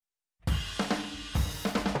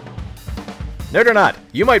Nerd or not,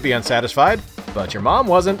 you might be unsatisfied, but your mom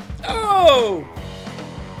wasn't. Oh!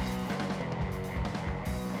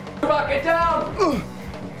 Rock it down!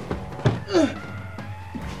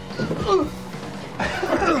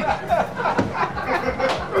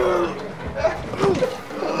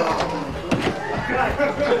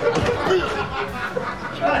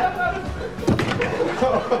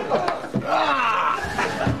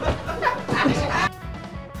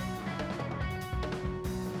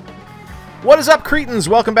 What is up, cretins?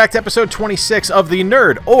 Welcome back to episode 26 of the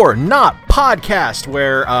Nerd or Not podcast,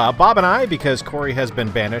 where Bob and I, because Corey has been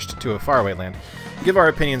banished to a faraway land, give our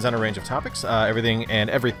opinions on a range of topics, everything and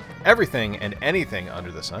anything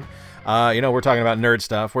under the sun. We're talking about nerd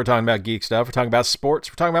stuff, we're talking about geek stuff, we're talking about sports,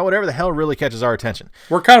 we're talking about whatever the hell really catches our attention.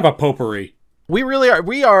 We're kind of a potpourri. We really are.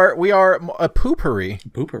 We are a poopery.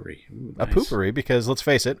 Potpourri. Ooh, nice. A poopery, because let's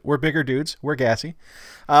face it, we're bigger dudes, we're gassy.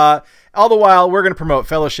 All the while, we're going to promote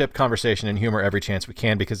fellowship, conversation, and humor every chance we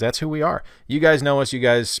can, because that's who we are. You guys know us. You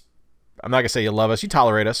guys, I'm not going to say you love us. You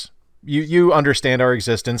tolerate us. You understand our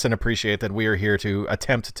existence and appreciate that we are here to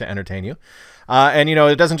attempt to entertain you.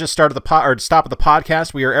 It doesn't just start at the stop at the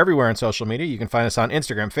podcast. We are everywhere on social media. You can find us on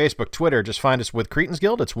Instagram, Facebook, Twitter. Just find us with Cretins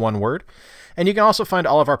Guild. It's one word. And you can also find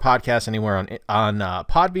all of our podcasts anywhere on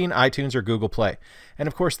Podbean, iTunes, or Google Play. And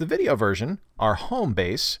of course, the video version, our home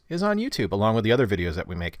base, is on YouTube, along with the other videos that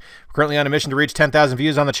we make. We're currently on a mission to reach 10,000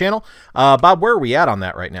 views on the channel. Bob, where are we at on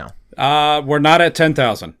that right now? We're not at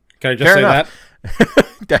 10,000. Can I just Fair say enough.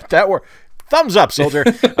 that were thumbs up, soldier.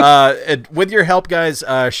 With your help, guys,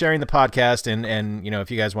 sharing the podcast and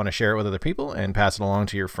if you guys want to share it with other people and pass it along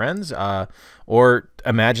to your friends or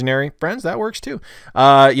imaginary friends, that works too.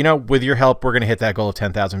 With your help, we're going to hit that goal of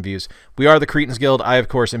 10,000 views. We are the Cretins Guild. I, of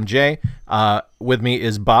course, am Jay. With me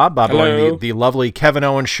is Bob. Bob wearing the lovely Kevin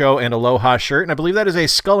Owens Show and Aloha shirt, and I believe that is a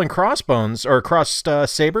Skull and Crossbones or Crossed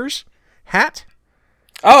Sabers hat.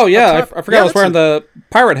 Oh, yeah. I forgot I was wearing the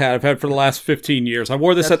pirate hat I've had for the last 15 years. I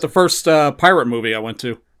wore this at the first pirate movie I went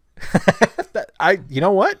to. You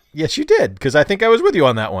know what? Yes, you did, because I think I was with you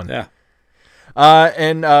on that one. Yeah.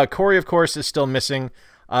 And Corey, of course, is still missing.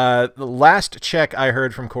 The last check I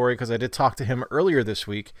heard from Corey, because I did talk to him earlier this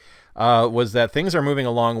week, was that things are moving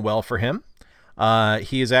along well for him.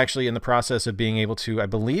 He is actually in the process of being able to, I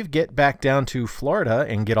believe, get back down to Florida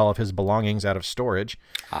and get all of his belongings out of storage.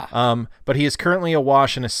 But he is currently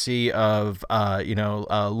awash in a sea of,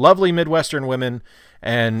 lovely Midwestern women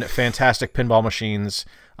and fantastic pinball machines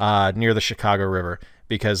near the Chicago River.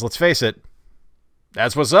 Because let's face it,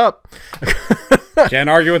 that's what's up. Can't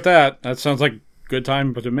argue with that. That sounds like a good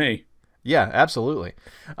time to me. Yeah, absolutely.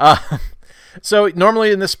 So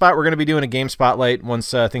normally in this spot, we're going to be doing a game spotlight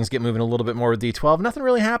once things get moving a little bit more with D12. Nothing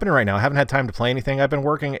really happening right now. I haven't had time to play anything. I've been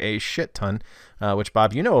working a shit ton, which,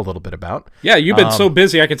 Bob, you know a little bit about. Yeah, you've been so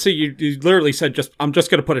busy. I can see you literally said, I'm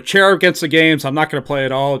just going to put a chair against the games. I'm not going to play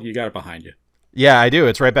at all. You got it behind you. Yeah, I do.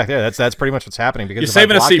 It's right back there. That's pretty much what's happening. Because you're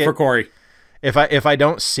saving a seat for Corey. If I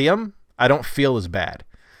don't see him, I don't feel as bad.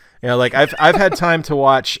 I've had time to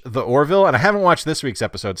watch the Orville, and I haven't watched this week's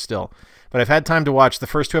episode still. But I've had time to watch the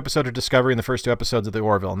first 2 episodes of Discovery and the first 2 episodes of the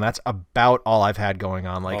Orville, and that's about all I've had going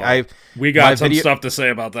on. We got some stuff to say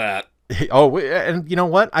about that. Oh, and you know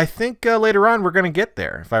what? I think later on we're going to get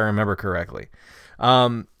there, if I remember correctly.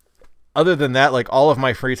 Other than that, all of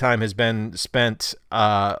my free time has been spent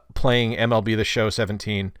playing MLB The Show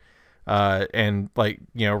 17, and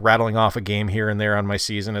rattling off a game here and there on my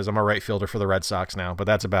season, as I'm a right fielder for the Red Sox now. But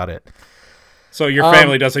that's about it. So your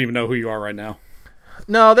family doesn't even know who you are right now.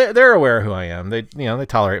 No, they're aware of who I am. They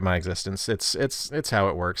tolerate my existence. It's how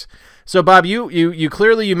it works. So Bob, you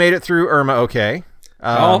clearly made it through Irma okay.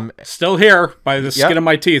 Still here by the skin of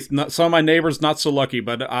my teeth. Some of my neighbors not so lucky,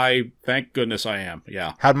 but I thank goodness I am.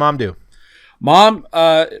 Yeah. How'd Mom do? My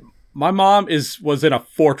mom was in a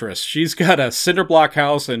fortress. She's got a cinder block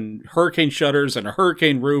house and hurricane shutters and a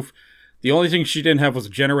hurricane roof. The only thing she didn't have was a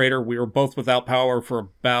generator. We were both without power for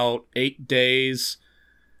about 8 days.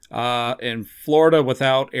 In Florida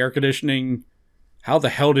without air conditioning. How the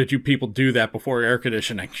hell did you people do that before air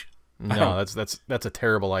conditioning? No, that's a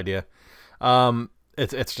terrible idea.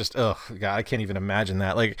 It's just, God, I can't even imagine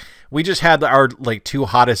that. We just had our 2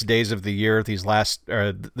 hottest days of the year, these last,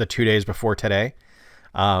 the 2 days before today.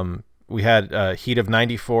 We had a heat of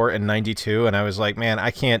 94 and 92, and I was like, man,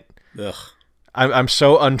 I can't. Ugh. I'm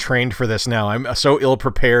so untrained for this now. I'm so ill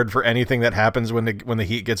prepared for anything that happens when the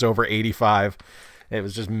heat gets over 85. It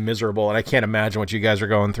was just miserable, and I can't imagine what you guys are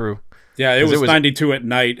going through. Yeah, it was 92 at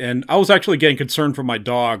night, and I was actually getting concerned for my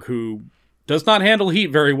dog, who does not handle heat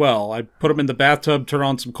very well. I put him in the bathtub, turned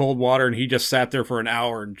on some cold water, and he just sat there for an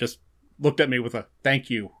hour and just looked at me with a thank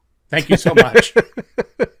you. Thank you so much.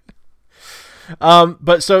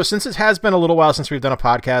 But so since it has been a little while since we've done a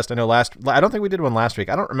podcast, I know I don't think we did one last week.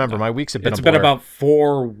 I don't remember. My weeks have been It's a blur. been about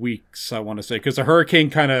 4 weeks, I want to say, because the hurricane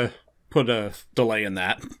kind of put a delay in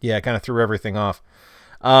that. Yeah, it kind of threw everything off.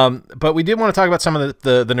 But we did want to talk about some of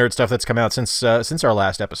the nerd stuff that's come out since our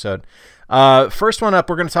last episode. First one up,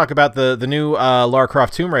 we're going to talk about the new Lara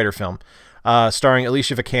Croft Tomb Raider film, starring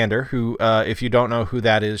Alicia Vikander, who, if you don't know who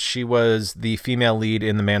that is, she was the female lead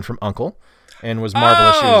in The Man from U.N.C.L.E. and was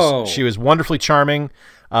marvelous. Oh! She was wonderfully charming.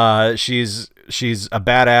 She's a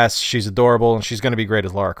badass. She's adorable, and she's going to be great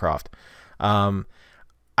as Lara Croft.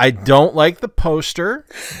 I don't like the poster.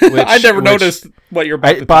 I never noticed what you're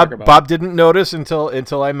about to talk about. Bob didn't notice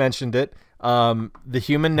until I mentioned it. The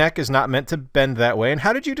human neck is not meant to bend that way. And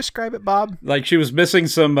how did you describe it, Bob? Like she was missing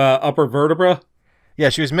some upper vertebra? Yeah,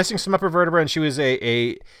 she was missing some upper vertebra, and she was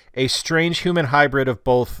a strange human hybrid of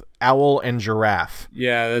both owl and giraffe.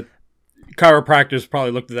 Yeah, the chiropractors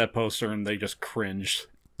probably looked at that poster and they just cringed.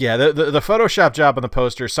 Yeah, the Photoshop job on the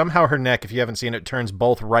poster, somehow her neck, if you haven't seen it, turns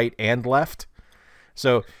both right and left.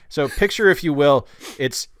 So picture, if you will,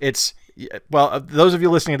 it's well, those of you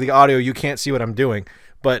listening to the audio, you can't see what I'm doing,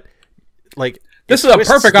 but like this is a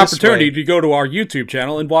perfect opportunity to go to our YouTube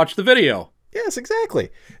channel and watch the video. Yes, exactly.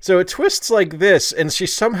 So it twists like this, and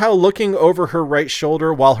she's somehow looking over her right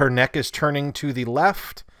shoulder while her neck is turning to the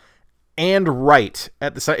left and right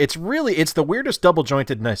at the side. It's the weirdest double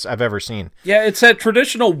jointedness I've ever seen. Yeah, it's that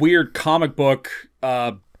traditional weird comic book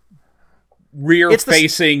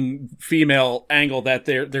rear-facing female angle that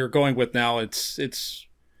they're going with now. It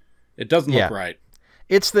doesn't look right.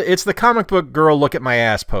 It's the comic book girl look at my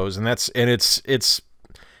ass pose, and it's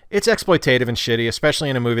exploitative and shitty, especially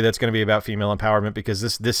in a movie that's going to be about female empowerment, because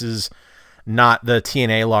this is not the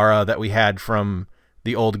TNA Lara that we had from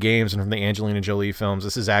the old games and from the Angelina Jolie films.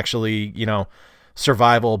 This is actually,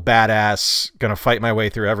 survival, badass, gonna fight my way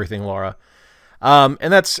through everything Lara.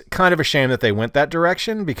 And that's kind of a shame that they went that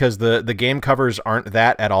direction, because the game covers aren't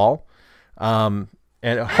that at all. And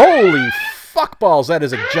holy fuckballs, that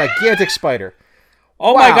is a gigantic spider.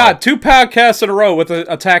 Oh wow. My god, 2 podcasts in a row with an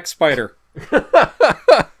attack spider.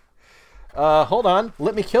 Hold on,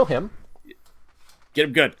 let me kill him. Get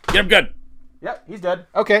him good. Get him good. Yep, he's dead.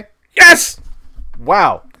 Okay. Yes!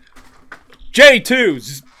 Wow. J2,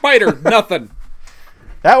 spider, nothing.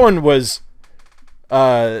 That one was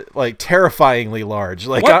like terrifyingly large.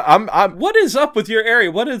 Like I'm what is up with your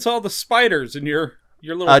area? What is all the spiders in your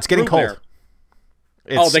little it's getting cold.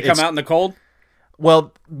 They come out in the cold?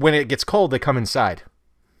 Well, when it gets cold, they come inside.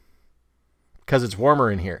 Because it's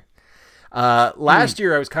warmer in here. Last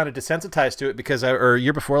year I was kind of desensitized to it because or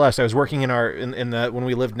year before last, I was working when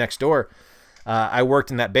we lived next door. I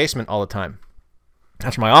worked in that basement all the time.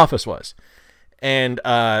 That's where my office was. And,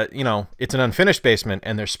 it's an unfinished basement,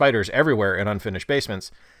 and there's spiders everywhere in unfinished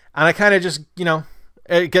basements. And I kind of just,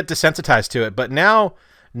 get desensitized to it. But now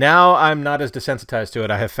I'm not as desensitized to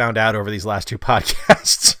it. I have found out over these last 2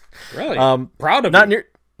 podcasts. Really? Proud of you.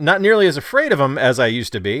 Not nearly as afraid of them as I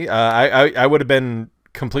used to be. I would have been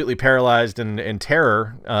completely paralyzed in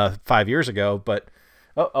terror 5 years ago, but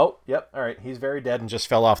yep, all right, he's very dead and just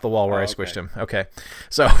fell off the wall where I squished him. Okay,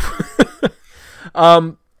 so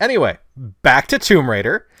anyway, back to Tomb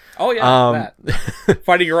Raider. Oh yeah,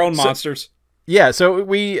 fighting your own monsters. So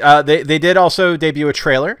we they did also debut a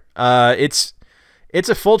trailer. It's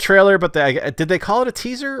a full trailer, but did they call it a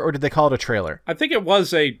teaser or did they call it a trailer? I think it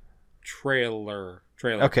was a trailer.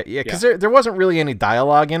 Okay, yeah, because there wasn't really any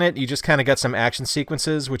dialogue in it. You just kind of got some action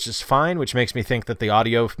sequences, which is fine, which makes me think that the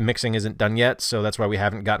audio mixing isn't done yet, so that's why we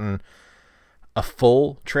haven't gotten a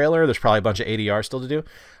full trailer. There's probably a bunch of ADR still to do.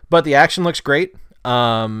 But the action looks great.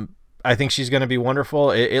 I think she's going to be wonderful.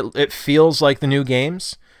 It feels like the new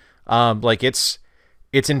games. Like it's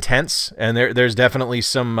intense, and there's definitely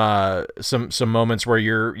some moments where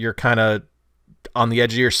you're kind of on the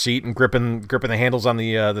edge of your seat and gripping the handles on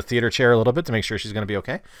the theater chair a little bit to make sure she's going to be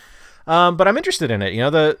okay. But I'm interested in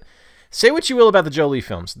it. Say what you will about the Jolie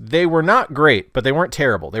films, they were not great, but they weren't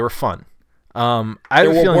terrible. They were fun. I have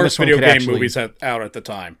a feeling this one could actually movies out at the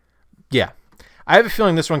time. Yeah, I have a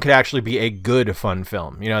feeling this one could actually be a good fun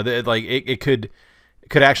film. It could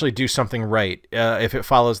actually do something right if it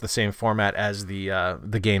follows the same format as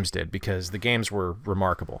the games did, because the games were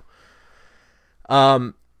remarkable.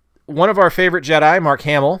 One of our favorite Jedi, Mark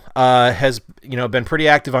Hamill, has been pretty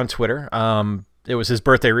active on Twitter. It was his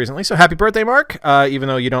birthday recently, so happy birthday, Mark! Even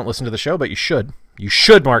though you don't listen to the show, but you should. You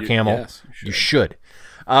should, Mark Hamill. Yes, you should.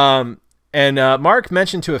 And Mark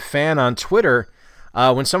mentioned to a fan on Twitter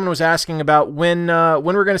when someone was asking about when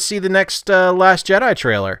we're going to see the next Last Jedi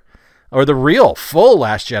trailer, or the real full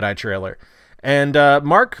Last Jedi trailer. And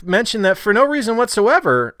Mark mentioned that for no reason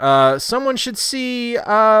whatsoever, someone should see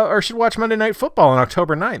or should watch Monday Night Football on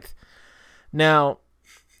October 9th. Now,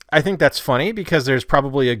 I think that's funny because there's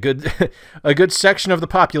probably a good a good section of the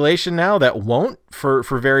population now that won't for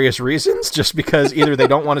various reasons, just because either they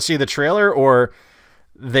don't want to see the trailer or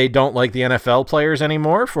they don't like the NFL players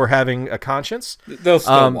anymore for having a conscience. They'll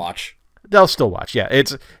still watch. They'll still watch. Yeah,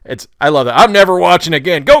 it's. I love that. I'm never watching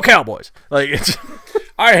again. Go Cowboys! Like it's.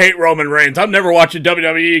 I hate Roman Reigns. I'm never watching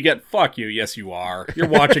WWE again. Fuck you. Yes, you are. You're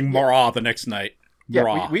watching Raw the next night. Yeah,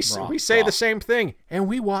 Raw, we say the same thing, and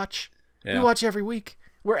we watch. Yeah. We watch every week.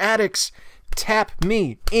 We're addicts. Tap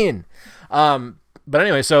me in. But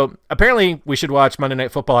anyway, so apparently we should watch Monday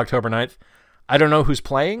Night Football October 9th. I don't know who's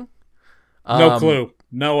playing. No clue.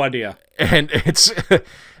 No idea. And it's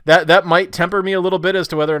that might temper me a little bit as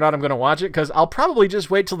to whether or not I'm going to watch it, because I'll probably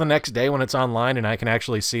just wait till the next day when it's online and I can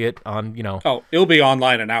actually see it on, Oh, it'll be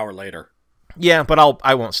online an hour later. Yeah, but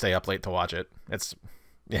I won't stay up late to watch it.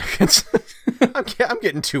 I'm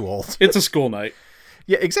getting too old. It's a school night.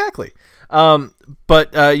 Yeah, exactly.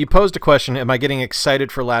 But you posed a question: am I getting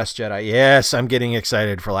excited for Last Jedi? Yes, I'm getting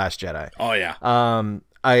excited for Last Jedi. Oh yeah.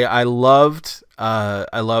 I loved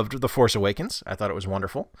The Force Awakens. I thought it was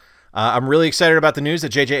wonderful. I'm really excited about the news that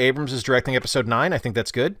J.J. Abrams is directing Episode 9. I think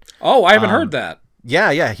that's good. Oh, I haven't heard that.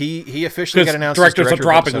 Yeah. He officially got announced. Directors as director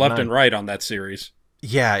are dropping left 9. and right on that series.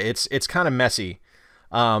 Yeah, it's kind of messy.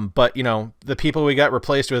 But the people we got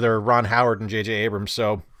replaced with are Ron Howard and J.J. Abrams.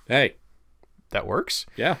 So hey, that works.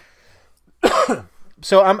 Yeah.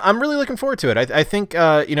 So I'm really looking forward to it. I think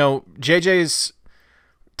JJ's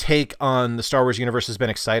take on the Star Wars universe has been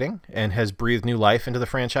exciting and has breathed new life into the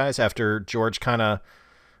franchise after George kind of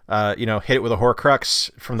hit it with a Horcrux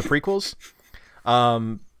from the prequels.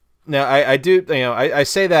 Now I do I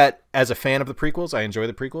say that as a fan of the prequels. I enjoy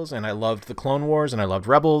the prequels and I loved the Clone Wars and I loved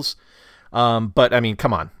Rebels. But I mean,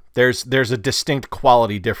 come on, there's a distinct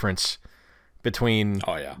quality difference between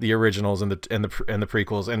the originals and the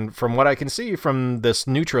prequels, and from what I can see from this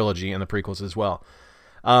new trilogy and the prequels as well.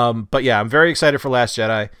 But yeah, I'm very excited for Last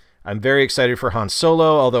Jedi. I'm very excited for Han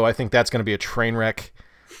Solo, although I think that's going to be a train wreck,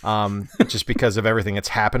 just because of everything that's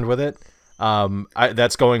happened with it.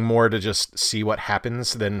 That's going more to just see what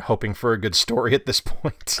happens than hoping for a good story at this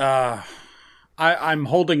point. I'm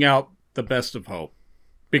holding out the best of hope,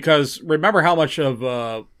 because remember how much of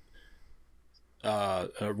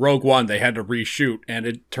Rogue One they had to reshoot, and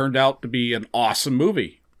it turned out to be an awesome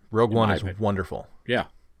movie. Rogue One is wonderful. Yeah,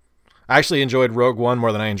 I actually enjoyed Rogue One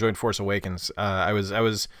more than I enjoyed Force Awakens. I'm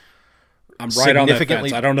right on that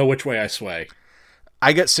fence. I don't know which way I sway.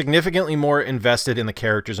 I got significantly more invested in the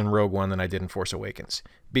characters in Rogue One than I did in Force Awakens,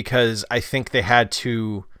 because I think they had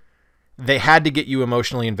to get you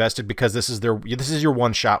emotionally invested, because this is your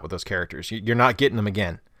one shot with those characters. You're not getting them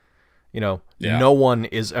again. No one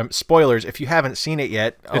is spoilers if you haven't seen it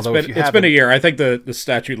yet. It's been a year. I think the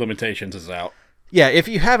statute limitations is out. Yeah, if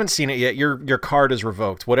you haven't seen it yet, your card is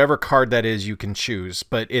revoked. Whatever card that is, you can choose,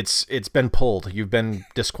 but it's been pulled. You've been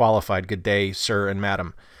disqualified. Good day, sir and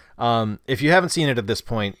madam. If you haven't seen it at this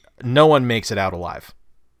point, no one makes it out alive.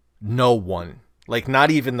 No one. Like,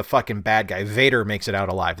 not even the fucking bad guy. Vader makes it out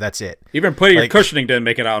alive. That's it. Even Peter Cushioning didn't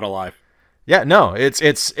make it out alive. Yeah, no,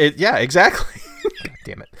 yeah, exactly. God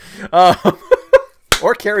damn it.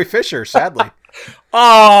 Or Carrie Fisher, sadly.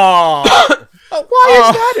 Oh. Why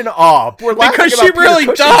is that an awe? Because she really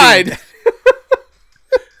died.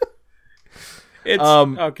 It's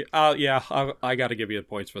okay. Yeah, I got to give you the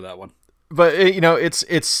points for that one. But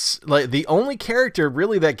it's like the only character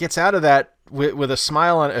really that gets out of that with a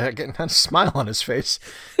smile on not a smile on his face,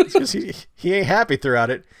 because he ain't happy throughout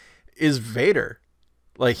it, is Vader.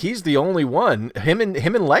 Like, he's the only one. Him and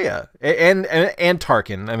Leia and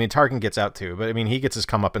Tarkin. I mean, Tarkin gets out too, but I mean, he gets his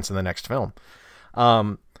comeuppance in the next film.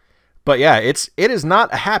 But yeah, it is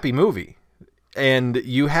not a happy movie, and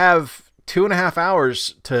you have 2.5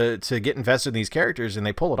 hours to get invested in these characters, and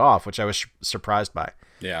they pull it off, which I was surprised by.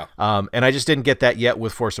 Yeah. And I just didn't get that yet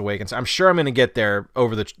with Force Awakens. I'm sure I'm going to get there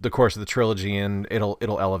over the course of the trilogy, and it'll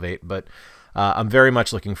elevate. But I'm very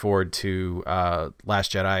much looking forward to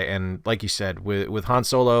Last Jedi, and like you said, with Han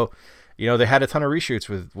Solo, they had a ton of reshoots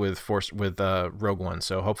with Rogue One,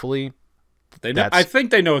 so hopefully I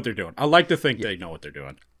think they know what they're doing. I like to think they know what they're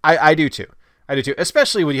doing. I do too.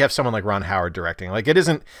 Especially when you have someone like Ron Howard directing. Like, it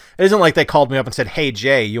isn't like they called me up and said, "Hey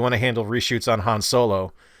Jay, you want to handle reshoots on Han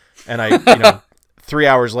Solo?" And I 3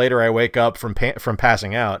 hours later I wake up from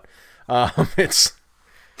passing out. He's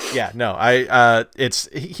got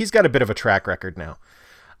a bit of a track record now.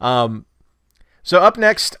 So up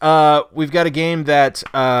next, we've got a game that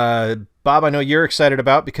Bob, I know you're excited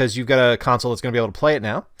about because you've got a console that's going to be able to play it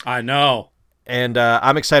now. I know. and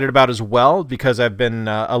I'm excited about as well because I've been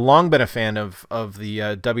long been a fan of the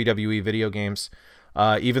WWE video games,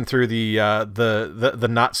 even through the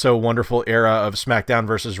not so wonderful era of SmackDown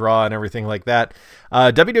versus Raw and everything like that.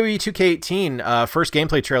 WWE 2K18 first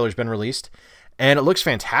gameplay trailer has been released, and it looks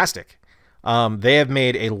fantastic. They have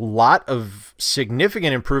made a lot of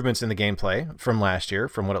significant improvements in the gameplay from last year,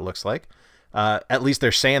 from what it looks like. At least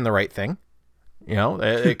they're saying the right thing. You know,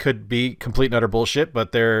 it could be complete and utter bullshit,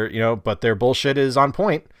 but their bullshit is on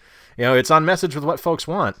point. You know, it's on message with what folks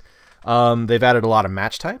want. They've added a lot of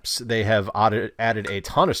match types. They have added a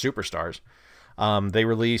ton of superstars. They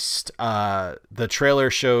released the trailer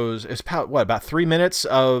shows it's about 3 minutes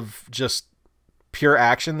of just pure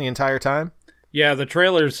action the entire time. Yeah, the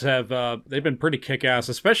trailers have they've been pretty kick-ass,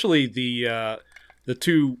 especially the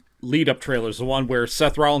two lead-up trailers. The one where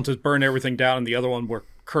Seth Rollins has burned everything down, and the other one where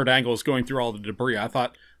Kurt Angle is going through all the debris. I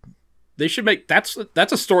thought they should make that's a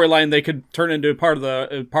storyline they could turn into part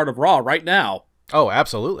of Raw right now. Oh,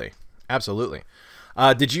 absolutely.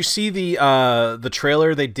 Did you see the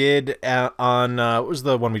trailer they did on what was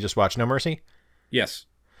the one we just watched? No Mercy? Yes.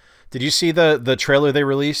 Did you see the trailer they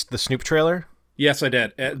released, the Snoop trailer? Yes, I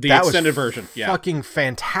did. The that extended version. Yeah. Fucking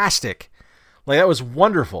fantastic. Like, that was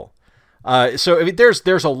wonderful. So I mean,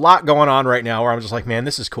 there's a lot going on right now where I'm just like, man,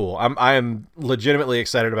 this is cool. I am legitimately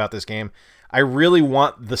excited about this game. I really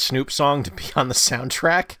want the Snoop song to be on the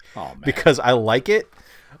soundtrack because I like it.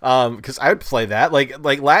 Because I would play that.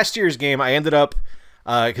 Like last year's game, I ended up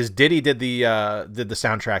because Diddy did the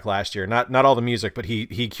soundtrack last year. Not all the music, but he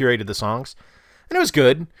curated the songs, and it was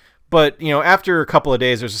good. But, you know, after a couple of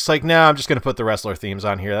days, it was just like, nah, I'm just going to put the wrestler themes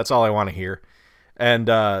on here. That's all I want to hear. And,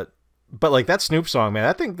 but like that Snoop song,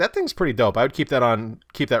 man, that thing's pretty dope. I would keep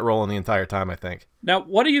that rolling the entire time, I think. Now,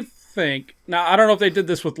 what do you think? Now, I don't know if they did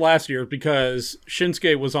this with last year because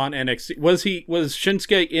Shinsuke was on NXT. Was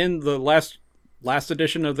Shinsuke in the last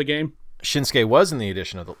edition of the game? Shinsuke was in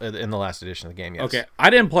the last edition of the game, yes. Okay. I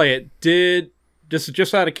didn't play it.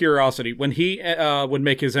 Just out of curiosity, when he would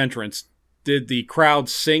make his entrance, did the crowd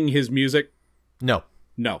sing his music? No.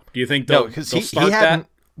 Do you think they'll start that?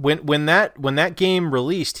 When that game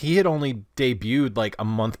released, he had only debuted like a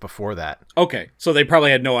month before that. Okay, so they probably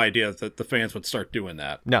had no idea that the fans would start doing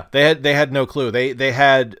that. No, they had no clue. They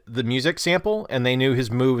had the music sample and they knew his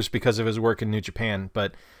moves because of his work in New Japan.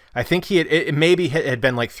 But I think it maybe had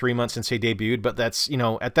been like 3 months since he debuted. But that's, you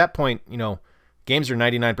know, at that point, you know, games are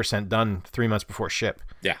 99% done 3 months before ship.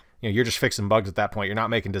 Yeah. You know, you're just fixing bugs at that point. You're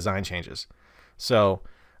not making design changes. So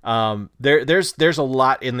there's a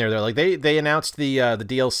lot in there. Like they announced the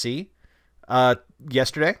DLC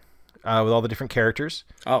yesterday with all the different characters.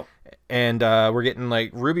 Oh. And we're getting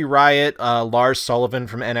like Ruby Riott, Lars Sullivan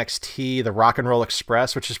from NXT, the Rock and Roll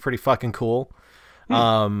Express, which is pretty fucking cool.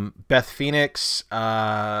 Beth Phoenix, Drew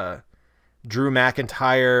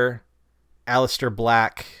McIntyre, Aleister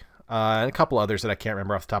Black, and a couple others that I can't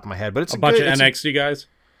remember off the top of my head. But it's a bunch of NXT guys.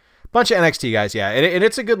 Bunch of NXT guys, yeah, and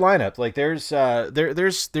it's a good lineup. Like there's a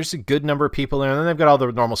good number of people there, and then they've got all the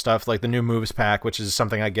normal stuff like the new moves pack, which is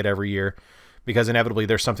something I get every year because inevitably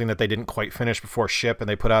there's something that they didn't quite finish before ship, and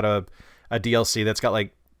they put out a DLC that's got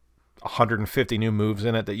like 150 new moves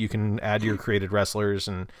in it that you can add to your created wrestlers,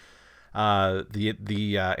 and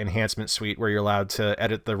the enhancement suite where you're allowed to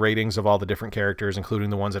edit the ratings of all the different characters, including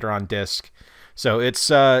the ones that are on disc. So it's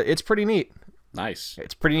pretty neat. Nice.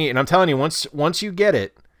 It's pretty neat, and I'm telling you, once you get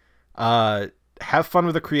it. Have fun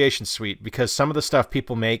with the creation suite because some of the stuff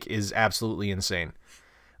people make is absolutely insane.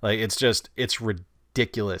 Like it's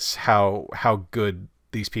ridiculous how good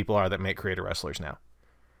these people are that make creator wrestlers now.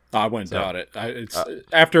 I wouldn't doubt it.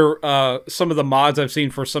 After some of the mods I've seen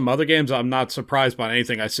for some other games, I'm not surprised by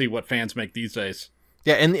anything I see what fans make these days.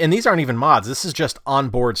 Yeah, and these aren't even mods. This is just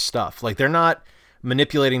onboard stuff. Like they're not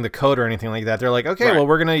manipulating the code or anything like that. They're like, okay, well,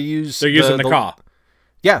 we're gonna use. They're using the CAW.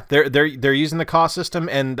 Yeah, they're using the CAW system,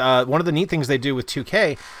 and one of the neat things they do with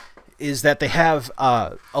 2K is that they have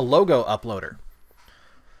a logo uploader.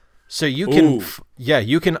 So you can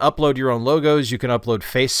you can upload your own logos, you can upload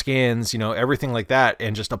face scans, you know, everything like that,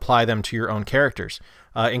 and just apply them to your own characters,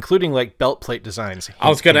 including like belt plate designs. I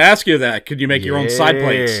was going to ask you that. Could you make your own side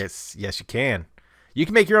plates? Yes, you can. You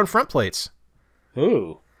can make your own front plates.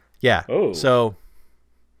 Ooh. Yeah. Oh. So,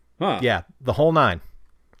 yeah, the whole nine.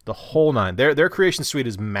 The whole nine. Their creation suite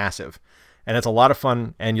is massive, and it's a lot of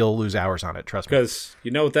fun, and you'll lose hours on it. Trust me. Because you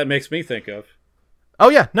know what that makes me think of. Oh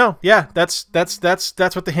yeah, no, yeah, that's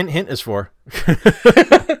what the hint is for.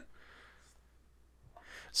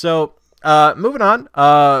 So, moving on.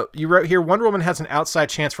 You wrote here, Wonder Woman has an outside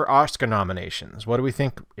chance for Oscar nominations. What do we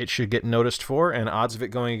think it should get noticed for, and odds of it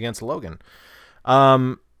going against Logan?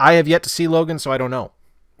 I have yet to see Logan, so I don't know.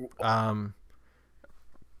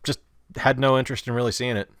 had no interest in really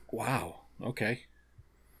seeing it. Wow. Okay.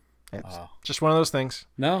 It's just one of those things.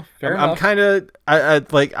 No, fair I'm enough. kind of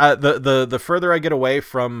the further I get away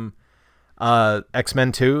from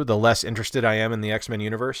X-Men 2, the less interested I am in the X-Men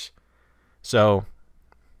universe. So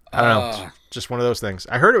I don't know. It's just one of those things.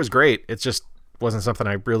 I heard it was great. It just wasn't something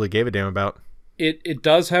I really gave a damn about. It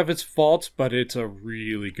does have its faults, but it's a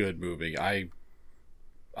really good movie. I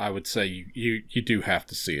would say you do have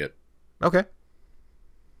to see it. Okay.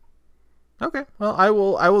 Well, I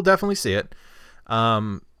will definitely see it.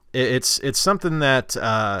 It's something that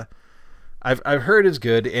I've heard is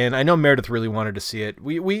good, and I know Meredith really wanted to see it.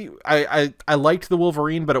 I liked the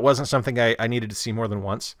Wolverine, but it wasn't something I needed to see more than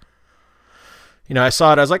once. You know, I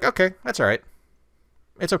saw it, I was like, okay, that's all right.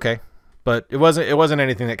 It's okay. But it wasn't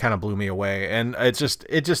anything that kind of blew me away, and it just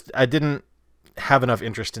I didn't have enough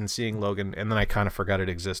interest in seeing Logan, and then I kind of forgot it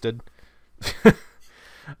existed. But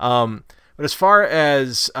as far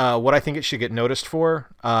as what I think it should get noticed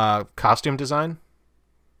for, costume design,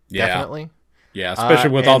 definitely. Yeah,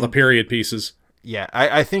 especially with all the period pieces. Yeah,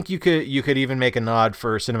 I think you could even make a nod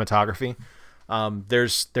for cinematography.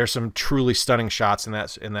 There's some truly stunning shots in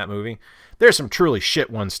that movie. There's some truly shit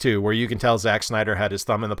ones too, where you can tell Zack Snyder had his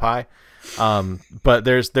thumb in the pie. But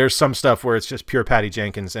there's some stuff where it's just pure Patty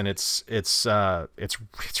Jenkins, and it's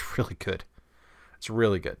really good. It's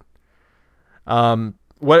really good.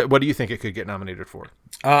 What do you think it could get nominated for?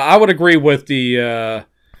 I would agree with the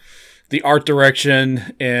art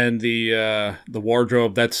direction and the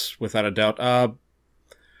wardrobe. That's without a doubt.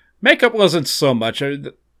 Makeup wasn't so much.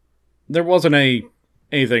 There wasn't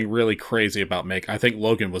anything really crazy about makeup. I think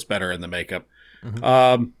Logan was better in the makeup.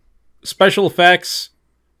 Mm-hmm. Special effects,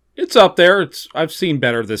 it's up there. I've seen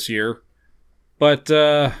better this year. But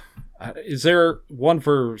is there one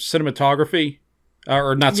for cinematography?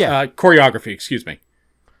 Or not? Yeah. Choreography, excuse me.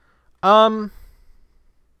 You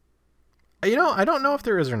know, I don't know if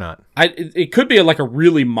there is or not. It could be like a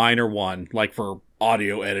really minor one, like for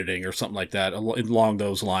audio editing or something like that, along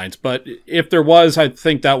those lines. But if there was, I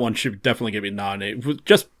think that one should definitely get me nominated,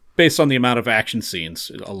 just based on the amount of action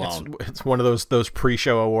scenes alone. It's one of those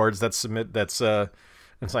pre-show awards it's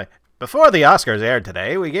like, before the Oscars aired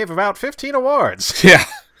today, we gave about 15 awards. Yeah.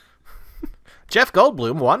 Jeff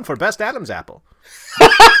Goldblum won for Best Adam's Apple.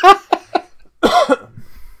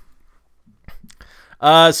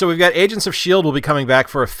 So we've got Agents of S.H.I.E.L.D. will be coming back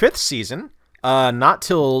for a 5th season. Not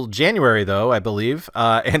till January, though, I believe.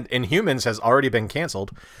 And Inhumans has already been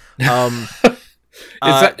canceled.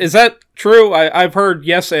 Is that true? I've heard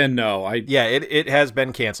yes and no. Yeah, it has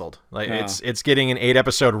been canceled. Like it's getting an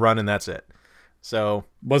 8-episode run, and that's it. So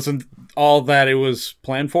wasn't all that it was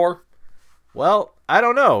planned for? Well, I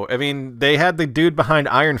don't know. I mean, they had the dude behind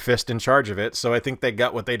Iron Fist in charge of it, so I think they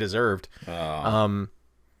got what they deserved.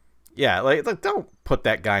 Yeah, like don't put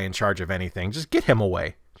that guy in charge of anything. Just get him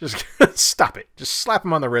away. Just stop it. Just slap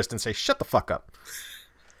him on the wrist and say, shut the fuck up.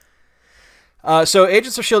 So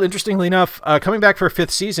Agents of S.H.I.E.L.D., interestingly enough, coming back for a 5th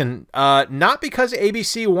season, not because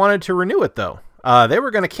ABC wanted to renew it, though. They were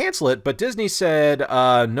going to cancel it, but Disney said,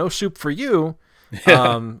 no soup for you,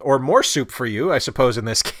 or more soup for you, I suppose, in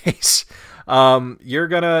this case. You're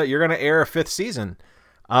gonna air a 5th season.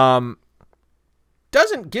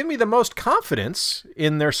 Doesn't give me the most confidence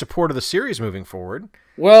in their support of the series moving forward.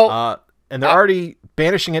 Well, and they're already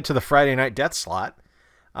banishing it to the Friday night death slot.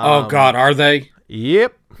 Oh God, are they?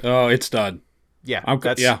 Yep. Oh, it's done. Yeah,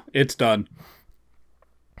 it's done.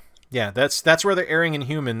 Yeah, that's where they're airing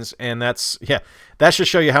Inhumans, and that should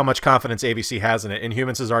show you how much confidence ABC has in it.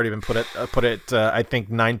 Inhumans has already been put at I think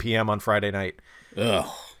 9 p.m. on Friday night. Ugh.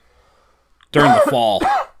 During the fall.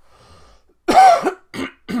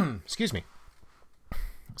 Excuse me.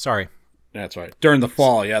 Sorry. That's right. During the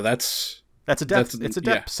fall, yeah, it's a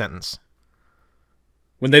death sentence.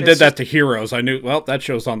 When they did that to Heroes, I knew, well, that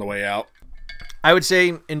show's on the way out. I would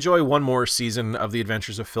say enjoy one more season of The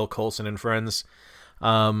Adventures of Phil Coulson and Friends.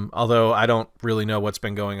 Although I don't really know what's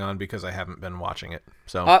been going on because I haven't been watching it.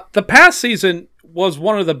 So the past season was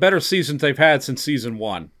one of the better seasons they've had since season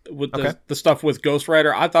 1. With the stuff with Ghost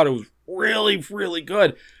Rider, I thought it was really, really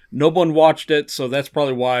good. No one watched it, so that's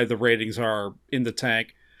probably why the ratings are in the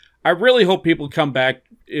tank. I really hope people come back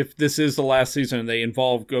if this is the last season and they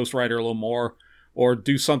involve Ghost Rider a little more or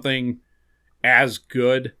do something as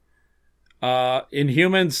good.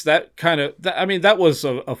 Inhumans, that was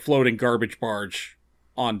a floating garbage barge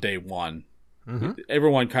on day 1. Mm-hmm.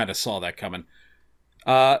 Everyone kind of saw that coming.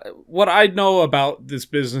 What I know about this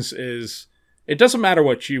business is it doesn't matter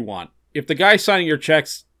what you want. If the guy signing your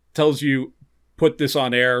checks tells you put this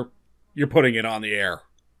on air, you're putting it on the air.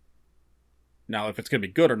 Now, if it's going to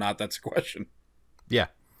be good or not, that's a question. Yeah.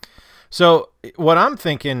 So what I'm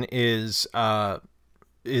thinking is that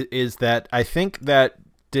I think that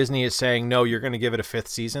Disney is saying, no, you're going to give it a 5th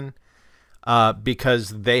season because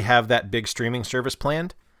they have that big streaming service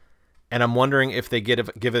planned. And I'm wondering if they give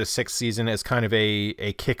it a 6th season as kind of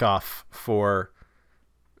a kickoff for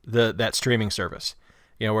that streaming service.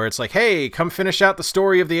 You know, where it's like, hey, come finish out the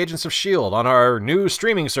story of the Agents of S.H.I.E.L.D. on our new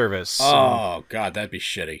streaming service. Oh, God, that'd be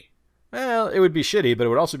shitty. Well, it would be shitty, but it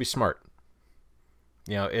would also be smart.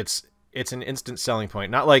 You know, it's an instant selling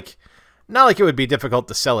point. Not like it would be difficult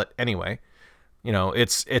to sell it anyway. You know,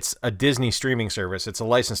 it's a Disney streaming service. It's a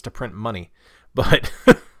license to print money. But,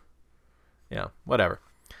 yeah, whatever.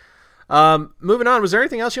 Moving on, was there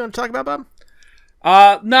anything else you want to talk about,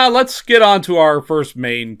 Bob? No, let's get on to our first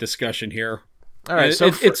main discussion here. All right, so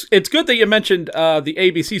it's good that you mentioned the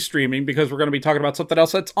ABC streaming because we're going to be talking about something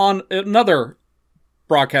else that's on another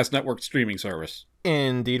broadcast network streaming service.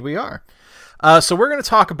 Indeed we are. So we're going to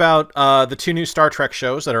talk about the 2 new Star Trek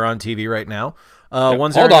shows that are on TV right now.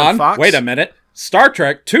 One's Hold airing on, Fox. wait a minute. Star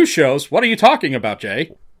Trek, 2 shows. What are you talking about,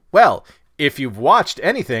 Jay? Well, if you've watched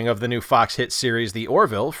anything of the new Fox hit series, The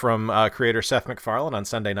Orville, from creator Seth MacFarlane on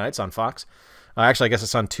Sunday nights on Fox. Actually, I guess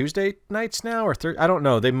it's on Tuesday nights now or I don't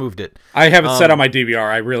know. They moved it. I have it set on my DVR.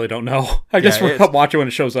 I really don't know. I just watch it when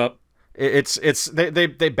it shows up.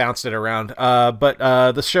 They bounced it around. But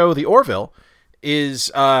the show The Orville is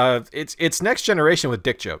it's next generation with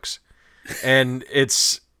dick jokes, and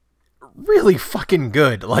it's really fucking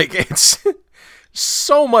good. Like, it's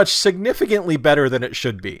so much significantly better than it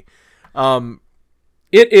should be.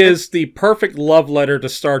 It is the perfect love letter to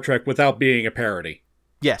Star Trek without being a parody.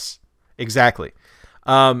 Yes, exactly.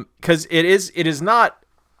 Because it is not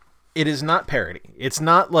parody. It's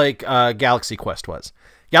not like Galaxy Quest was.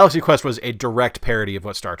 Galaxy Quest was a direct parody of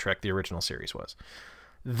what Star Trek, the original series, was.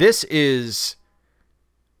 This is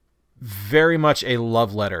very much a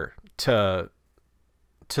love letter to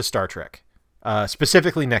Star Trek,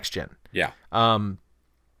 specifically Next Gen. Yeah.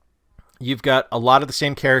 You've got a lot of the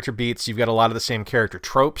same character beats. You've got a lot of the same character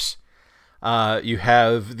tropes. You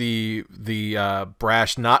have the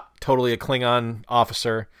brash, not totally a Klingon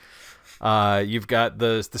officer. You've got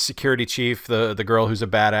the security chief, the girl who's a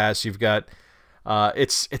badass. You've got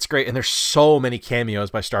it's great, and there's so many cameos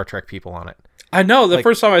by Star Trek people on it. I know. The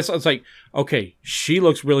first time I saw it, it's like, okay, she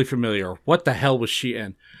looks really familiar. What the hell was she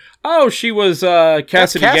in? Oh, she was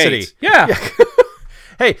Cassidy Gates. Yeah.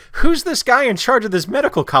 Hey, who's this guy in charge of this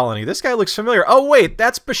medical colony? This guy looks familiar. Oh, wait,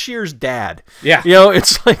 that's Bashir's dad. Yeah. You know,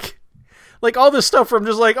 it's like all this stuff from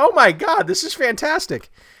just like, oh my God, this is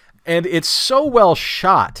fantastic. And it's so well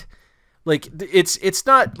shot. Like, it's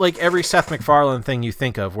not like every Seth MacFarlane thing you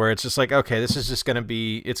think of where it's just like, okay, this is just going to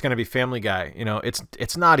be Family Guy. You know,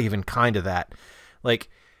 it's not even kind of that. Like,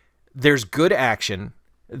 there's good action,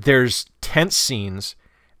 there's tense scenes,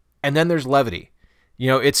 and then there's levity. You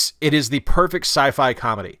know, it is the perfect sci-fi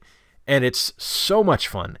comedy, and it's so much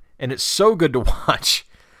fun, and it's so good to watch.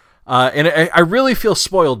 And I really feel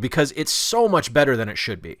spoiled because it's so much better than it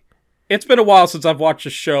should be. It's been a while since I've watched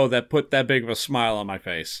a show that put that big of a smile on my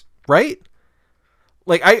face. Right?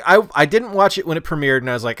 Like, I didn't watch it when it premiered, and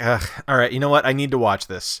I was like, all right, you know what? I need to watch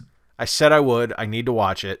this. I said I would. I need to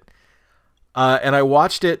watch it. And I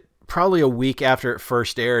watched it probably a week after it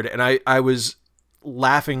first aired, and I was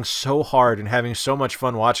laughing so hard and having so much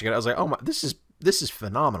fun watching it. I was like, oh my, this is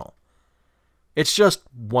phenomenal. It's just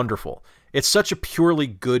wonderful. It's such a purely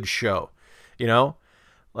good show, you know?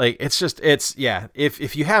 Like,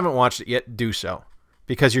 if you haven't watched it yet, do so,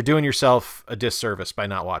 because you're doing yourself a disservice by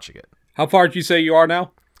not watching it. How far did you say you are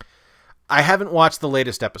now? I haven't watched the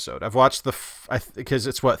latest episode. I've watched because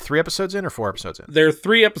it's 3 episodes in or 4 episodes in? There are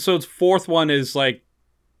 3 episodes. 4th one is like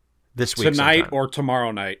this week tonight sometime. or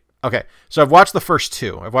tomorrow night. Okay, so I've watched the first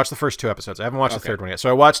 2. I've watched the first 2 episodes. I haven't watched the 3rd one yet. So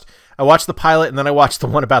I watched the pilot, and then I watched the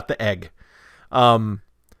one about the egg. The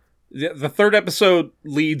 3rd episode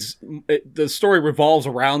the story revolves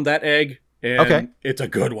around that egg, and it's a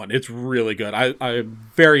good one. It's really good. I'm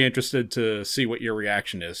very interested to see what your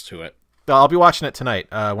reaction is to it. I'll be watching it tonight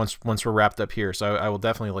once we're wrapped up here, so I will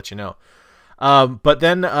definitely let you know. But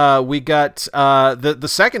then we got the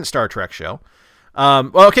second Star Trek show.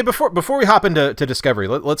 Before we hop into Discovery,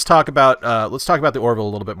 let's talk about the Orville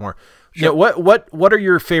a little bit more. Sure. You know, what are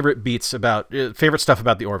your favorite beats about favorite stuff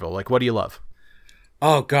about the Orville? Like, what do you love?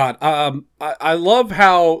 Oh God, I love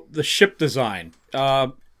how the ship design.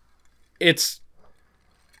 It's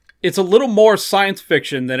a little more science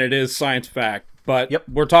fiction than it is science fact, but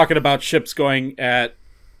We're talking about ships going at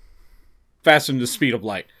faster than the speed of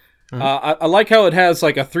light. Mm-hmm. I like how it has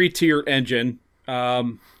like a 3-tier engine.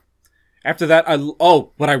 After that,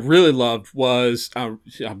 what I really loved was I'm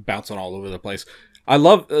bouncing all over the place. I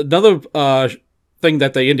love another thing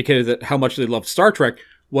that they indicated that how much they love Star Trek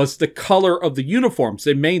was the color of the uniforms.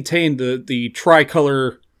 They maintained the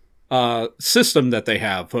tricolor system that they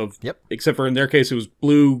have of, except for in their case, it was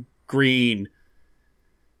blue, green,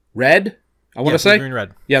 red. I want to say green,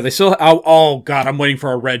 red. Yeah, they still. Oh God, I'm waiting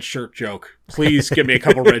for a red shirt joke. Please give me a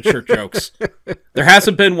couple red shirt jokes. There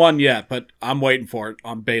hasn't been one yet, but I'm waiting for it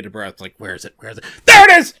on bated breath. Like, where is it? Where is it? There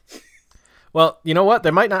it is. Well, you know what?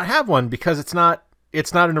 They might not have one because it's not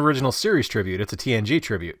an original series tribute. It's a TNG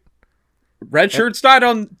tribute. Red shirt's not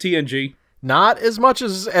on TNG. Not as much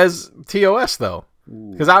as TOS though.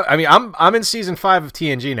 Because I'm in season 5 of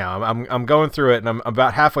TNG now. I'm going through it and I'm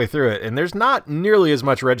about halfway through it, and there's not nearly as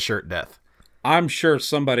much red shirt death. I'm sure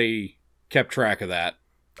somebody kept track of that.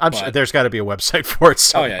 I'm sure there's got to be a website for it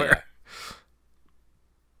somewhere.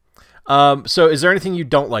 Oh, yeah. So is there anything you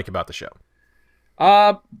don't like about the show?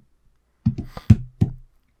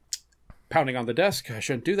 Pounding on the desk. I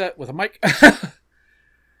shouldn't do that with a mic.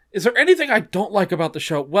 Is there anything I don't like about the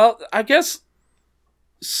show? Well, I guess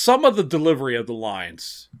some of the delivery of the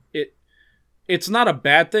lines. It's not a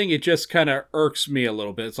bad thing. It just kind of irks me a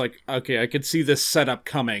little bit. It's like, okay, I could see this setup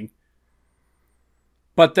coming.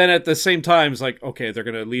 But then at the same time, it's like, okay, they're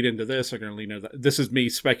going to lead into this. They're going to lead into that. This is me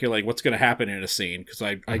speculating what's going to happen in a scene because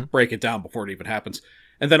I break it down before it even happens.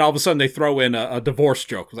 And then all of a sudden they throw in a divorce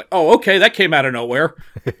joke. It's like, oh, okay, that came out of nowhere.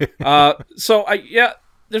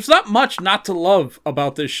 There's not much not to love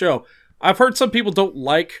about this show. I've heard some people don't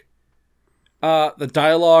like the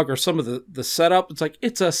dialogue or some of the setup. It's like,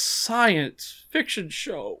 it's a science fiction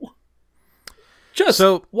show. Just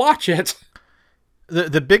watch it.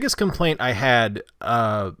 The biggest complaint I had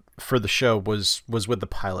for the show was with the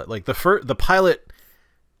pilot. Like the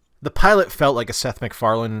pilot felt like a Seth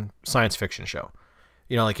MacFarlane science fiction show.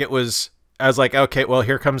 You know, like it was. I was like, okay, well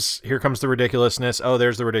here comes the ridiculousness. Oh,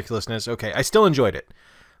 there's the ridiculousness. Okay, I still enjoyed it,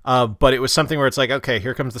 but it was something where it's like, okay,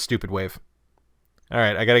 here comes the stupid wave. All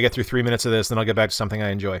right, I got to get through 3 minutes of this, then I'll get back to something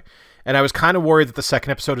I enjoy. And I was kind of worried that the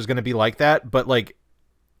second episode was going to be like that, but like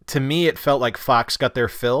to me, it felt like Fox got their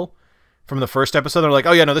fill. From the first episode, they're like,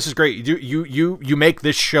 "Oh yeah, no, this is great. You make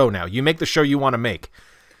this show now. You make the show you want to make."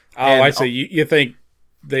 Oh, and I see. You think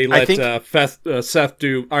they let Seth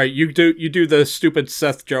do? All right, you do the stupid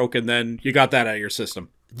Seth joke, and then you got that out of your system.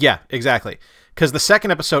 Yeah, exactly. Because the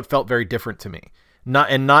second episode felt very different to me, not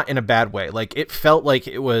in a bad way. Like it felt like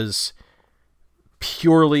it was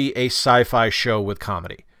purely a sci-fi show with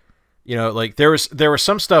comedy. You know, like there was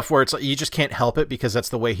some stuff where it's like you just can't help it because that's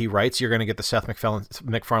the way he writes. You're going to get the Seth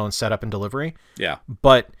MacFarlane setup and delivery. Yeah.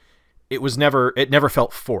 But it never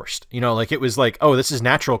felt forced. You know, like it was like, oh, this is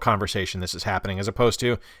natural conversation. This is happening, as opposed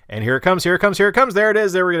to, and here it comes. There it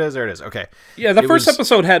is. There it is. Okay. Yeah. The first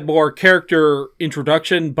episode had more character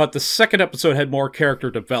introduction, but the second episode had more character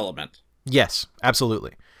development. Yes,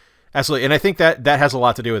 absolutely. Absolutely, and I think that has a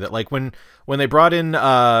lot to do with it. Like when they brought in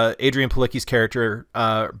Adrian Palicki's character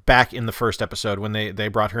back in the first episode, when they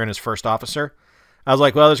brought her in as first officer, I was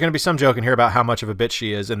like, well, there's going to be some joke in here about how much of a bitch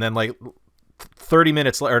she is, and then like 30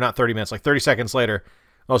 seconds later,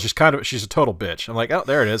 well, she's a total bitch. I'm like, oh,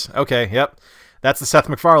 there it is. Okay, yep, that's the Seth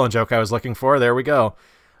MacFarlane joke I was looking for. There we go.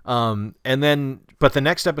 And then, but the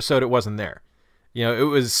next episode, it wasn't there. You know, it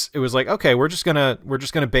was like, okay, we're just gonna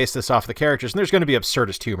base this off the characters, and there's gonna be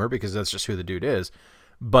absurdist humor because that's just who the dude is,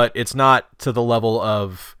 but it's not to the level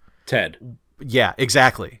of Ted. Yeah,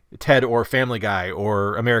 exactly. Ted or Family Guy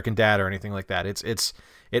or American Dad or anything like that.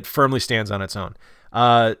 It firmly stands on its own.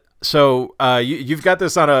 So you've got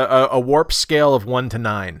this on a warp scale of 1 to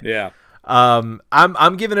 9. Yeah.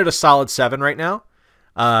 I'm giving it a solid 7 right now.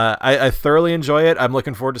 I thoroughly enjoy it. I'm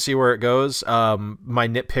looking forward to see where it goes. My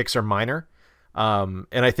nitpicks are minor. And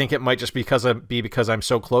I think it might just because I'm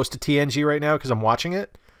so close to TNG right now because I'm watching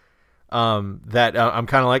it. That I'm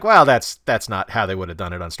kind of like, wow, that's not how they would have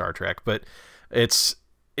done it on Star Trek. But it's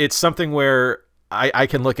something where I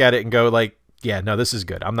can look at it and go like, yeah, no, this is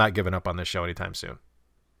good. I'm not giving up on this show anytime soon.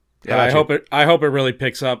 Yeah, I hope it really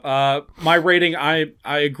picks up. My rating, I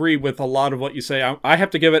agree with a lot of what you say. I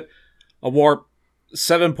have to give it a warp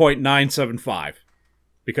 7.975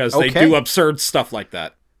 because they do absurd stuff like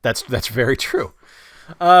that. That's very true.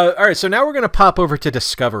 All right, so now we're going to pop over to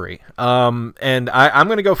Discovery, and I'm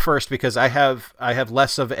going to go first because I have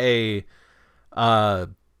less of a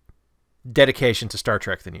dedication to Star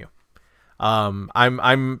Trek than you.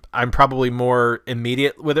 I'm probably more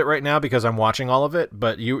immediate with it right now because I'm watching all of it,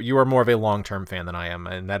 but you are more of a long-term fan than I am,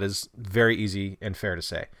 and that is very easy and fair to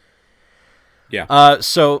say. Yeah.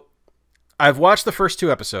 So I've watched the first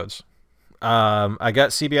 2 episodes. I got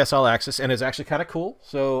CBS All Access, and it's actually kind of cool.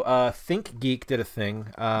 So ThinkGeek did a thing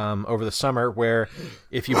over the summer where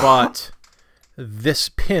if you bought this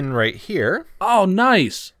pin right here. Oh,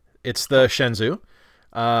 nice. It's the Shenzhou.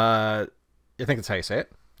 I think that's how you say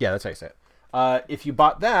it. Yeah, that's how you say it. If you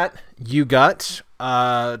bought that, you got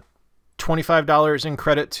 $25 in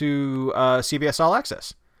credit to CBS All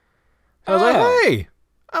Access. I was like, hey,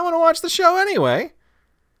 I want to watch the show anyway.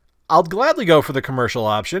 I'll gladly go for the commercial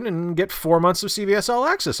option and get 4 months of CBS All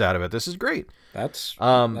Access out of it. This is great. That's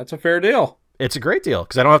a fair deal. It's a great deal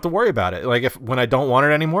because I don't have to worry about it. Like when I don't want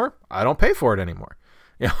it anymore, I don't pay for it anymore.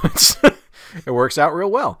 You know, it works out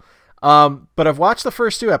real well. But I've watched the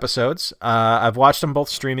first 2 episodes. I've watched them both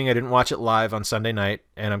streaming. I didn't watch it live on Sunday night,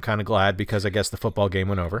 and I'm kind of glad because I guess the football game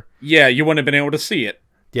went over. Yeah, you wouldn't have been able to see it.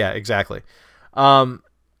 Yeah, exactly.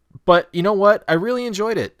 But you know what? I really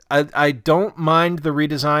enjoyed it. I don't mind the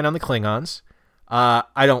redesign on the Klingons.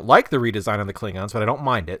 I don't like the redesign on the Klingons, but I don't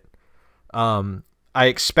mind it. I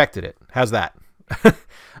expected it. How's that?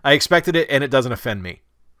 I expected it, and it doesn't offend me.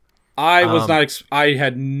 I was not. I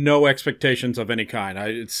had no expectations of any kind.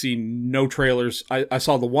 I had seen no trailers. I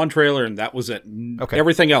saw the one trailer, and that was it. Okay.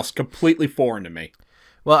 Everything else completely foreign to me.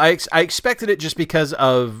 Well, I expected it just because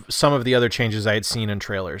of some of the other changes I had seen in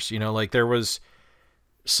trailers. You know, like there was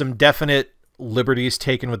some definite liberties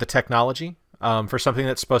taken with the technology for something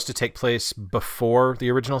that's supposed to take place before the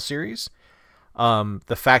original series.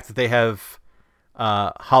 The fact that they have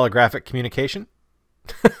holographic communication,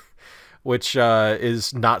 which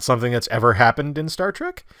is not something that's ever happened in Star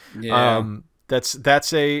Trek. Yeah.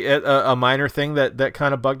 That's a minor thing that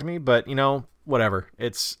kind of bugged me, but you know, whatever.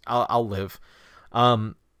 I'll live.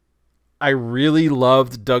 I really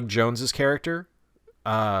loved Doug Jones's character.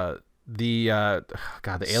 The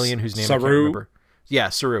alien whose name I can't remember. Yeah,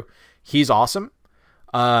 Saru. He's awesome.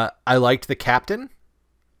 I liked the captain.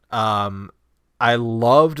 I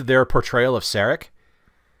loved their portrayal of Sarek.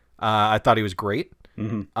 I thought he was great.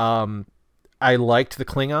 Mm-hmm. I liked the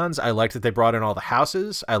Klingons. I liked that they brought in all the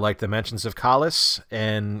houses. I liked the mentions of Kalis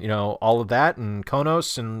and, you know, all of that, and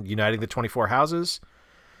Konos and uniting the 24 houses.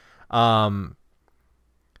 My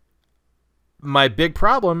big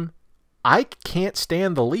problem, I can't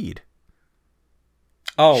stand the lead.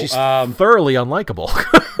 Oh, she's thoroughly unlikable.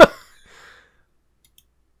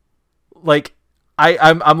 Like,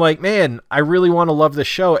 I'm like, man, I really want to love this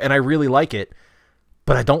show and I really like it,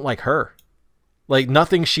 but I don't like her. Like,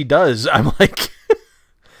 nothing she does, I'm like,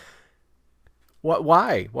 what?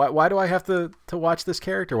 Why do I have to watch this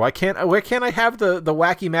character? Why can't I have the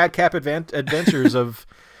wacky madcap adventures of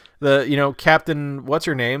the, you know, Captain what's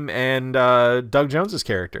her name and Doug Jones's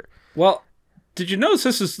character? Well, did you notice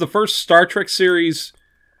this is the first Star Trek series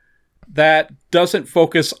that doesn't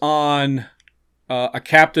focus on a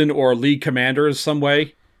captain or a lead commander in some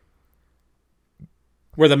way?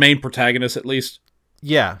 We're the main protagonist, at least.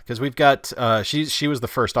 Yeah, because we've got she was the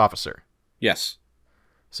first officer. Yes.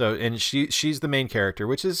 So, and she's the main character,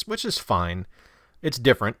 which is fine. It's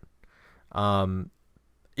different.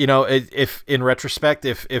 You know, if in retrospect,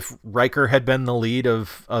 if Riker had been the lead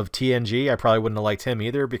of TNG, I probably wouldn't have liked him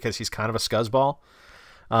either because he's kind of a scuzzball.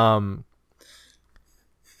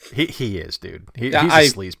 He is, dude. He's a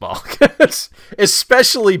sleazeball.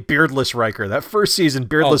 Especially beardless Riker. That first season,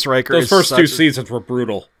 beardless Riker. Those first 2 seasons were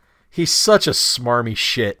brutal. He's such a smarmy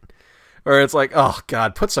shit. Or it's like, oh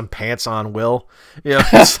god, put some pants on, Will. You know,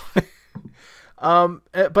 it's like,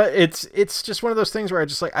 but it's just one of those things where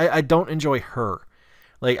I don't enjoy her.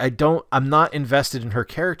 Like I'm not invested in her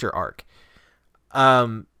character arc.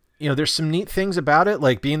 You know, there's some neat things about it,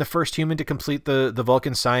 like being the first human to complete the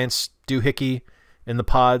Vulcan science doohickey in the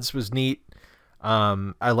pods was neat.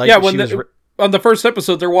 I like on the first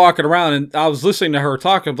episode they're walking around and I was listening to her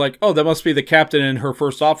talk. I'm like, oh, that must be the captain and her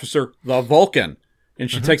first officer, the Vulcan.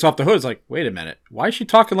 And she takes off the hood. It's like, wait a minute, why is she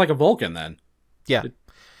talking like a Vulcan then? Yeah,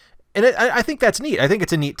 and I think that's neat. I think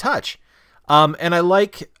it's a neat touch. And I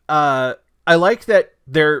like that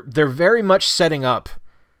they're very much setting up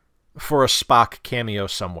for a Spock cameo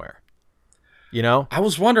somewhere. You know? I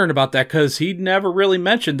was wondering about that because he never really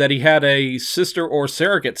mentioned that he had a sister or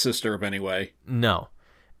surrogate sister of any way. No.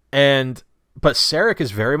 But Sarek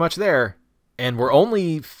is very much there, and we're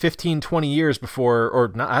only 15, 20 years before,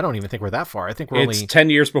 or not, I don't even think we're that far. I think we're only 10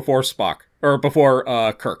 years before Spock, or before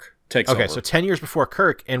Kirk takes over. Okay, so 10 years before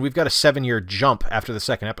Kirk, and we've got a 7-year jump after the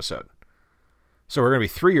second episode. So we're going to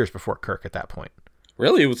be 3 years before Kirk at that point.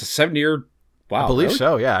 Really? It was a 7-year... Wow, I believe really?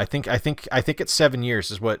 so. Yeah, I think it's 7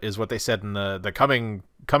 years is what they said in the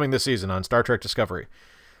coming this season on Star Trek Discovery.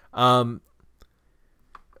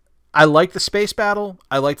 I like the space battle.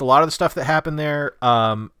 I liked a lot of the stuff that happened there.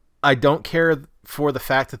 I don't care for the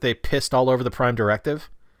fact that they pissed all over the Prime Directive.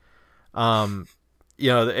 You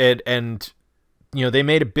know, and you know, they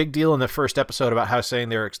made a big deal in the first episode about how saying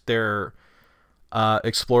they're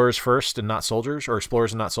explorers first and not soldiers, or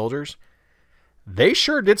explorers and not soldiers. They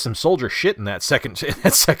sure did some soldier shit in that second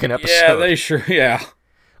episode. Yeah, they sure. Yeah,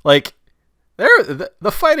 like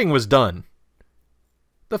the fighting was done.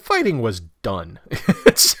 The fighting was done.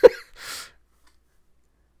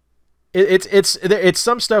 It's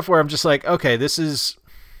some stuff where I'm just like, okay, it's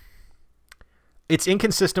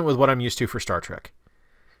inconsistent with what I'm used to for Star Trek.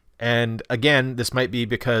 And again, this might be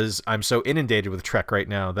because I'm so inundated with Trek right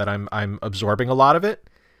now that I'm absorbing a lot of it.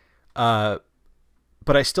 But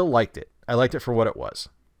I still liked it. I liked it for what it was.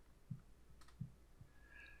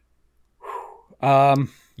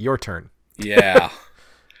 Your turn. Yeah.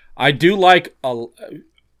 I do like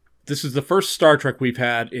this is the first Star Trek we've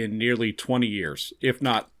had in nearly 20 years, if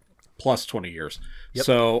not plus 20 years. Yep.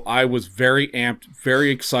 So I was very amped, very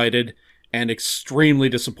excited, and extremely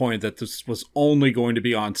disappointed that this was only going to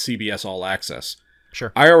be on CBS All Access.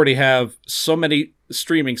 Sure. I already have so many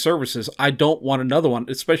streaming services. I don't want another one,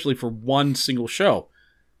 especially for one single show.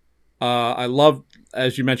 I love,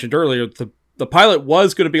 as you mentioned earlier, the pilot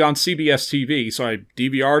was going to be on CBS TV, so I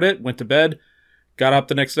DVR'd it, went to bed, got up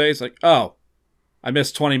the next day. It's like, oh, I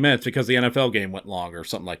missed 20 minutes because the NFL game went long or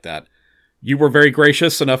something like that. You were very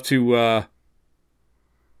gracious enough to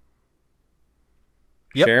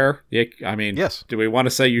share. I mean, yes. Do we want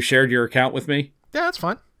to say you shared your account with me? Yeah, that's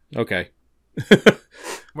fine. Okay.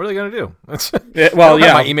 What are they going to do? Well,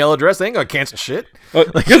 yeah. My email address. They ain't going to cancel shit. You're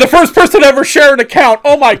the first person to ever share an account.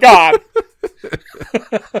 Oh, my God.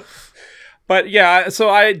 But, yeah, so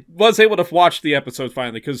I was able to watch the episode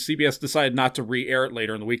finally because CBS decided not to re-air it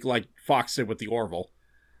later in the week like Fox did with the Orville.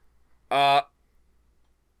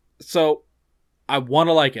 So I want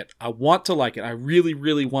to like it. I want to like it. I really,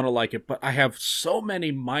 really want to like it. But I have so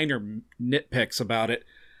many minor nitpicks about it.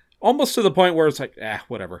 Almost to the point where it's like,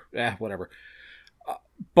 whatever.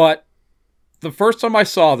 But the first time I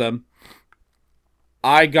saw them,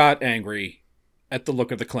 I got angry at the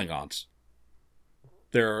look of the Klingons.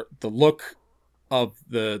 The look of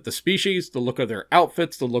the species, the look of their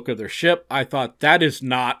outfits, the look of their ship. I thought, that is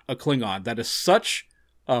not a Klingon. That is such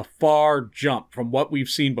a far jump from what we've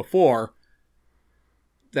seen before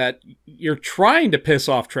that you're trying to piss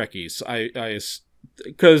off Trekkies.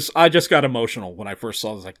 Because I just got emotional when I first saw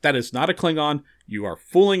it. I was like, that is not a Klingon. You are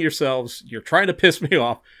fooling yourselves. You're trying to piss me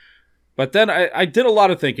off. But then I did a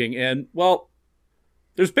lot of thinking, and, well,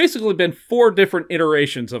 there's basically been 4 different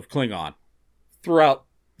iterations of Klingon throughout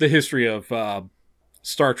the history of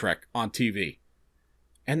Star Trek on TV.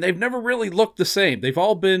 And they've never really looked the same. They've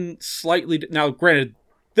all been slightly... Now, granted,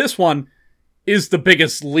 this one is the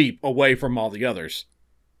biggest leap away from all the others.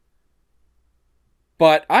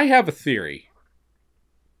 But I have a theory.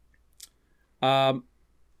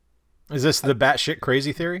 Is this the batshit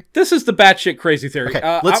crazy theory? This is the batshit crazy theory. Okay,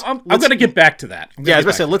 I'm going to get back to that. Yeah, I was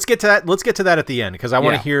going to say, let's get to that. Let's get to that at the end because I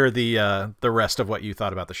want to hear the rest of what you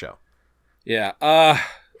thought about the show. Yeah.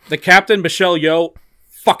 The captain, Michelle Yeoh,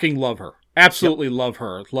 fucking love her. Absolutely love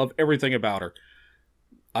her. Love everything about her.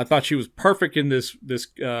 I thought she was perfect in this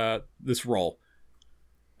role.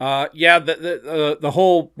 The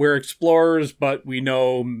whole we're explorers, but we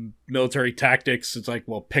know military tactics. It's like,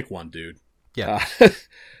 well, pick one, dude. Yeah.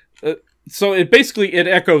 So it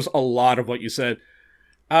echoes a lot of what you said.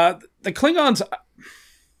 The Klingons,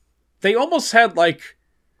 they almost had like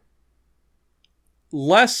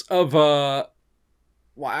less of a...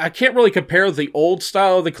 Well, I can't really compare the old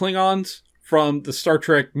style of the Klingons from the Star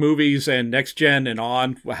Trek movies and Next Gen and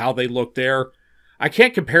on, how they look there. I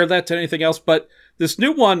can't compare that to anything else, but this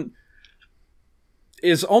new one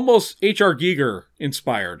is almost H.R. Giger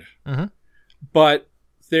inspired. Mm-hmm. But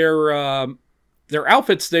their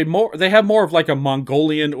outfits, they have more of like a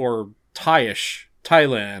Mongolian or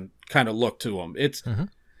Thailand kind of look to them. It's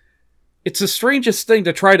the strangest thing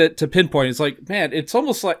to try to pinpoint. It's like, man, it's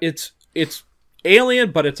almost like it's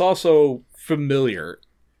alien, but it's also familiar.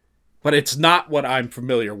 But it's not what I'm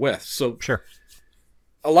familiar with. So sure.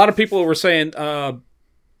 A lot of people were saying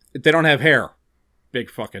they don't have hair. Big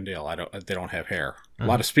fucking deal. They don't have hair. A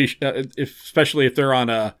lot of species, especially if they're on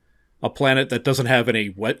a planet that doesn't have any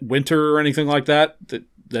wet winter or anything like that.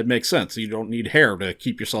 That makes sense. You don't need hair to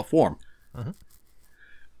keep yourself warm.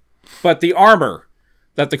 But the armor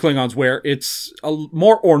that the Klingons wear, it's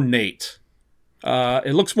more ornate.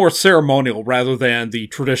 It looks more ceremonial rather than the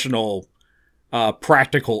traditional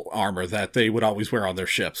practical armor that they would always wear on their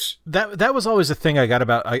ships. That was always a thing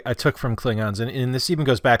I took from Klingons, and this even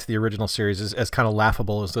goes back to the original series as kind of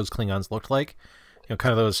laughable as those Klingons looked like. You know,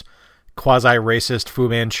 kind of those quasi-racist Fu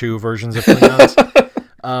Manchu versions of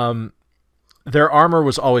Klingons. Their armor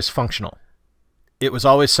was always functional. It was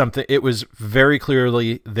always something. It was very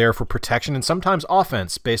clearly there for protection and sometimes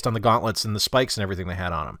offense based on the gauntlets and the spikes and everything they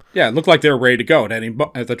had on them. Yeah, it looked like they were ready to go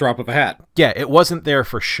at the drop of a hat. Yeah, it wasn't there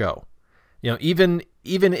for show. You know, even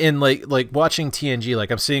in like watching TNG,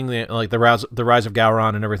 like I'm seeing the rise of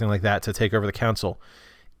Gowron and everything like that to take over the council.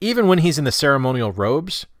 Even when he's in the ceremonial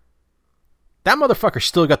robes, that motherfucker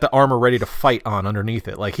still got the armor ready to fight on underneath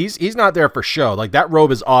it. Like he's not there for show. Like that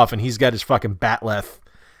robe is off and he's got his fucking batleth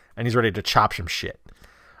and he's ready to chop some shit.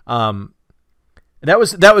 That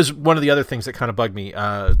was one of the other things that kind of bugged me,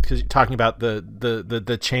 because you're talking about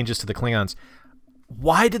the changes to the Klingons.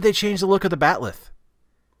 Why did they change the look of the batleth?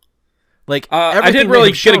 Like I didn't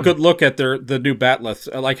really get a good look at the new batleth.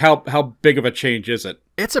 Like how big of a change is it?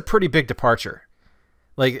 It's a pretty big departure.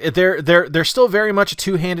 Like they're still very much a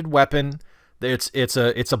two-handed weapon. It's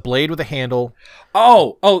a blade with a handle.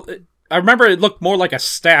 Oh, I remember it looked more like a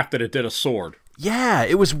staff than it did a sword. Yeah,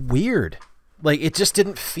 it was weird. Like it just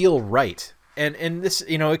didn't feel right. And this,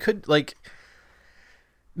 you know, it could, like,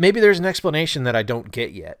 maybe there's an explanation that I don't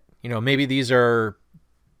get yet. You know, maybe these are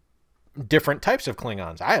different types of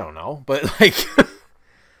Klingons. I don't know, but like,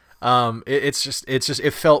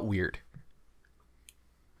 it felt weird.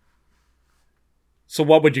 So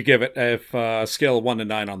what would you give it if scale of 1 to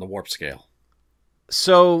 9 on the warp scale?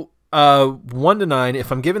 So 1 to 9,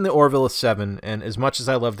 if I'm giving the Orville a 7, and as much as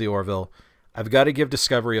I love the Orville, I've got to give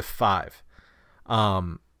Discovery a 5.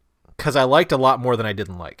 Because I liked a lot more than I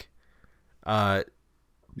didn't like.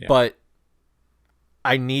 But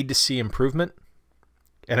I need to see improvement,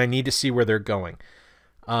 and I need to see where they're going.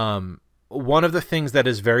 One of the things that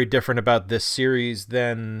is very different about this series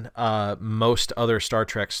than most other Star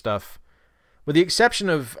Trek stuff, with the exception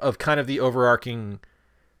of kind of the overarching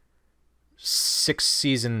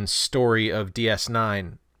 6-season story of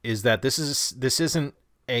DS9, is that this isn't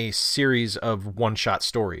a series of one-shot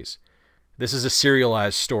stories. This is a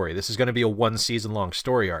serialized story. This is going to be a 1-season-long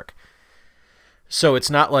story arc. So it's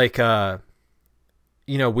not like,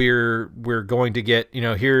 you know, we're going to get, you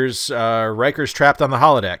know, here's Riker's trapped on the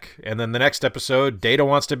holodeck, and then the next episode, Data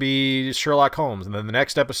wants to be Sherlock Holmes, and then the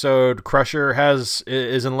next episode, Crusher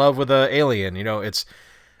is in love with an alien. You know, it's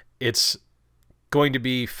going to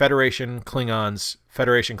be Federation Klingons,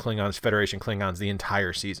 Federation Klingons, Federation Klingons the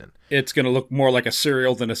entire season. It's going to look more like a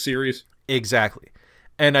serial than a series. Exactly.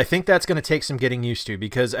 And I think that's going to take some getting used to,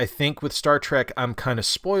 because I think with Star Trek, I'm kind of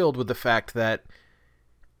spoiled with the fact that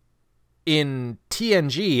in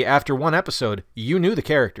TNG, after one episode, you knew the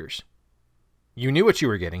characters. You knew what you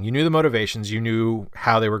were getting. You knew the motivations. You knew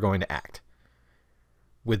how they were going to act.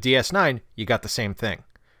 With DS9, you got the same thing.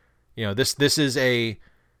 You know, this is a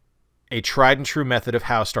tried and true method of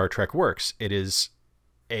how Star Trek works. It is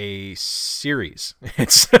a series.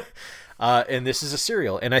 It's and this is a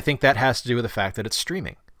serial, and I think that has to do with the fact that it's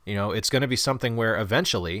streaming. You know, it's going to be something where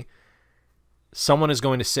eventually someone is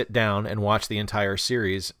going to sit down and watch the entire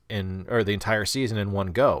series or the entire season in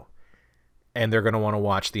one go, and they're going to want to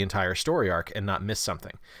watch the entire story arc and not miss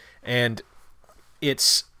something. And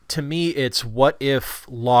to me, it's what if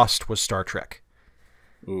Lost was Star Trek.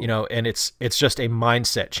 Ooh. You know, and it's just a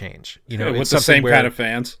mindset change. You know, with the same kind of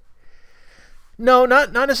fans. No,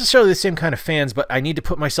 not necessarily the same kind of fans, but I need to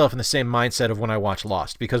put myself in the same mindset of when I watch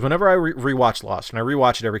Lost, because whenever I rewatch Lost, and I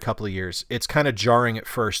rewatch it every couple of years, it's kind of jarring at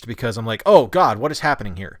first because I'm like, oh God, what is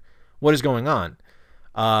happening here? What is going on?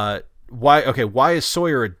 Why is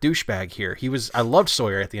Sawyer a douchebag here? I loved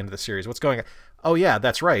Sawyer at the end of the series. What's going on? Oh yeah,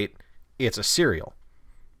 that's right. It's a serial.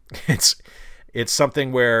 It's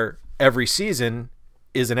something where every season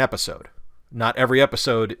is an episode. Not every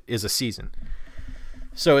episode is a season.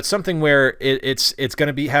 So it's something where it's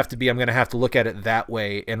going to have to be. I'm going to have to look at it that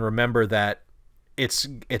way and remember that it's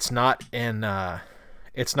not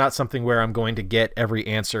something where I'm going to get every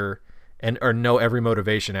answer or know every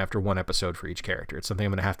motivation after one episode for each character. It's something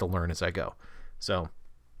I'm going to have to learn as I go. So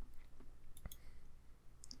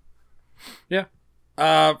yeah,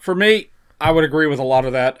 for me, I would agree with a lot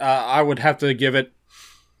of that. I would have to give it.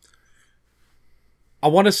 I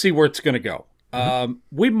want to see where it's going to go.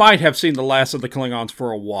 We might have seen the last of the Klingons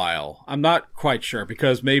for a while. I'm not quite sure,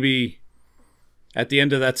 because maybe at the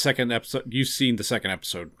end of that second episode, you've seen the second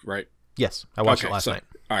episode, right? Yes, I watched it last night.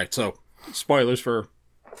 All right, so spoilers for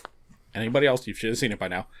anybody else. You should have seen it by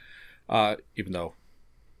now. Even though,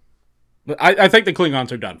 but I think the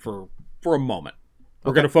Klingons are done for a moment.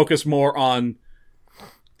 We're going to focus more on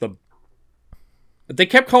They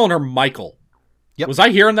kept calling her Michael. Yep. Was I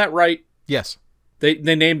hearing that right? Yes. They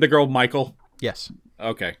named the girl Michael. Yes.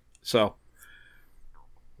 Okay. So.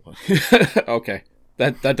 Okay.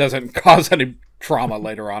 That doesn't cause any trauma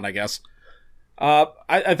later on, I guess.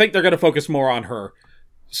 I think they're going to focus more on her.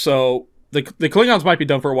 So the Klingons might be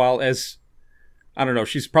done for a while, as I don't know,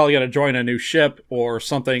 she's probably going to join a new ship or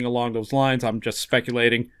something along those lines. I'm just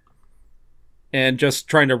speculating. And just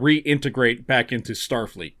trying to reintegrate back into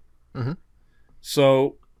Starfleet. Mm-hmm.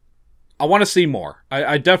 So I want to see more.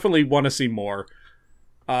 I definitely want to see more.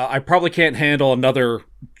 I probably can't handle another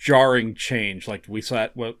jarring change like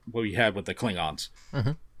what we had with the Klingons.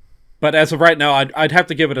 Mm-hmm. But as of right now, I'd have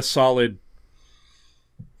to give it a solid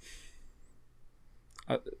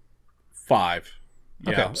 5.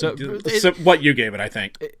 Yeah, okay, so what you gave it, I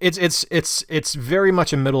think. It's very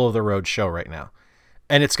much a middle of the road show right now,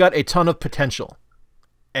 and it's got a ton of potential.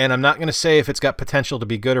 And I'm not going to say if it's got potential to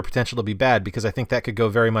be good or potential to be bad, because I think that could go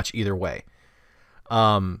very much either way.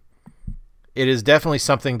 It is definitely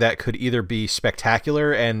something that could either be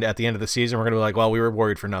spectacular, and at the end of the season we're going to be like, well, we were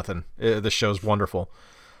worried for nothing. The show's wonderful.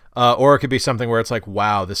 Or it could be something where it's like,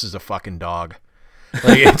 wow, this is a fucking dog.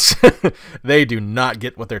 Like it's they do not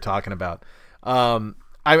get what they're talking about. I'm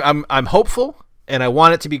hopeful, and I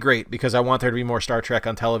want it to be great because I want there to be more Star Trek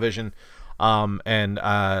on television. And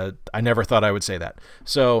I never thought I would say that.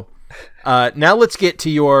 So now let's get to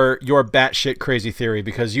your batshit crazy theory,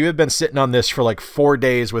 because you have been sitting on this for like 4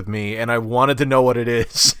 days with me, and I wanted to know what it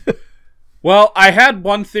is. Well, I had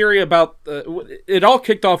one theory about it all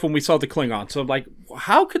kicked off when we saw the Klingons. So, like,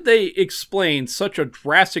 how could they explain such a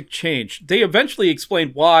drastic change? They eventually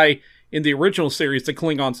explained why in the original series the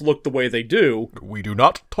Klingons look the way they do. We do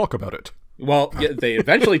not talk about it. Well, yeah, they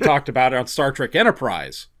eventually talked about it on Star Trek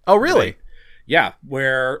Enterprise. Oh, really? Yeah,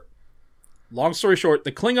 where, long story short,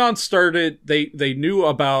 the Klingons started, they knew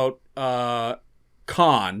about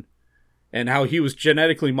Khan and how he was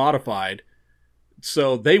genetically modified.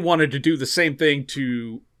 So they wanted to do the same thing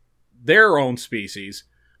to their own species,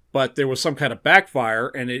 but there was some kind of backfire,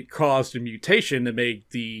 and it caused a mutation that made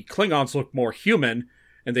the Klingons look more human.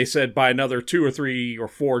 And they said by another 2 or 3 or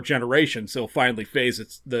 4 generations, they'll finally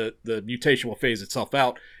the mutation will phase itself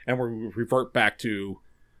out, and we'll revert back to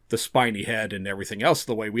the spiny head and everything else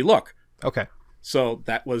the way we look. Okay. So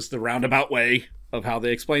that was the roundabout way of how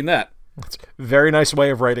they explained that. That's a very nice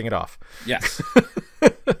way of writing it off. Yes.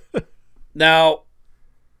 Now,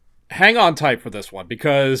 hang on tight for this one,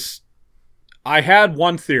 because I had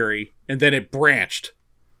one theory and then it branched.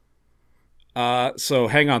 So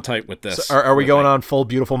hang on tight with this. So are we going on full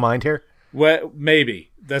beautiful mind here? Well,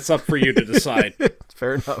 maybe. That's up for you to decide.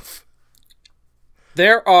 Fair enough.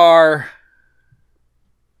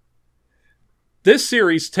 This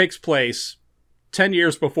series takes place 10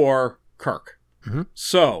 years before Kirk. Mm-hmm.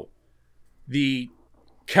 So, the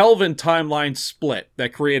Kelvin timeline split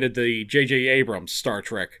that created the J.J. Abrams Star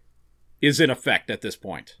Trek is in effect at this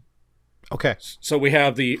point. Okay. So we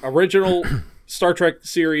have the original Star Trek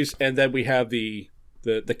series, and then we have the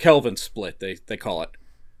Kelvin split, they call it.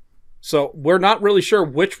 So we're not really sure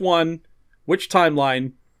which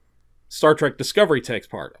timeline Star Trek Discovery takes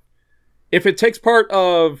part of. If it takes part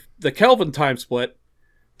of the Kelvin time split,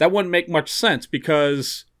 that wouldn't make much sense,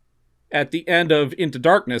 because at the end of Into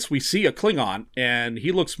Darkness, we see a Klingon, and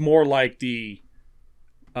he looks more like the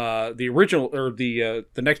original, or the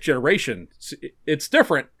Next Generation. It's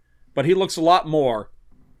different, but he looks a lot more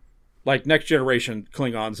like Next Generation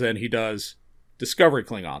Klingons than he does Discovery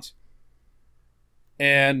Klingons.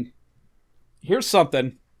 And here's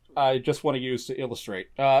something I just want to use to illustrate.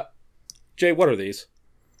 Jay, what are these?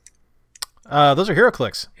 Those are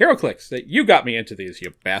HeroClix. HeroClix. You got me into these,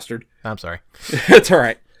 you bastard. I'm sorry. It's all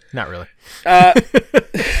right. Not really.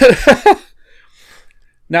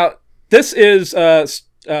 Now, this is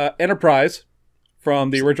Enterprise from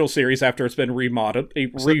the original series after it's been remodeled,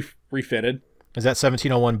 refitted. Is that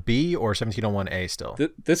 1701B or 1701A still?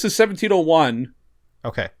 This is 1701.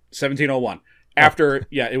 Okay. 1701. After,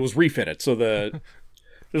 it was refitted. So there's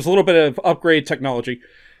a little bit of upgrade technology.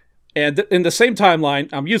 And in the same timeline,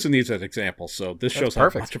 I'm using these as examples, so this shows how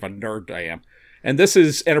much of a nerd I am. And this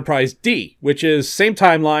is Enterprise D, which is same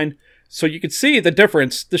timeline, so you can see the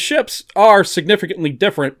difference. The ships are significantly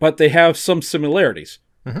different, but they have some similarities.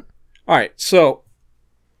 Mm-hmm. All right, so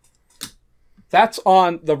that's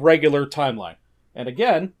on the regular timeline. And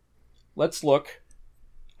again, let's look.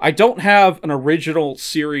 I don't have an original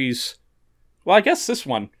series. Well, I guess this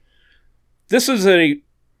one. This is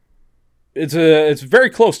it's very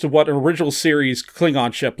close to what an original series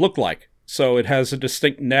Klingon ship looked like. So it has a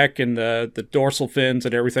distinct neck and the dorsal fins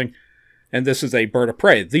and everything. And this is a bird of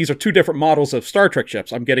prey. These are 2 different models of Star Trek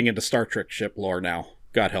ships. I'm getting into Star Trek ship lore now.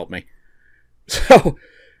 God help me. So,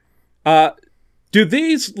 do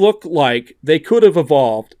these look like they could have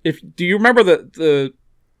evolved? Do you remember the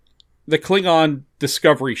Klingon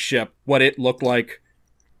Discovery ship, what it looked like?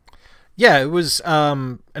 Yeah, it was.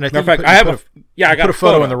 And I think Matter of fact, I got put a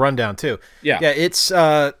photo in the rundown too. Yeah,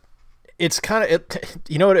 yeah. It's kind of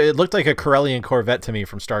you know what? It looked like a Corellian Corvette to me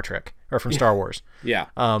from Star Trek or from Star Wars. Yeah.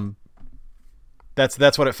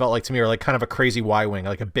 That's what it felt like to me, or like kind of a crazy Y-wing,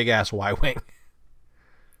 like a big ass Y-wing.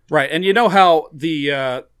 Right, and you know how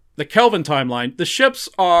the Kelvin timeline, the ships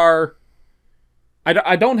are.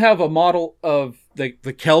 I don't have a model of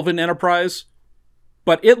the Kelvin Enterprise,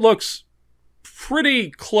 but it looks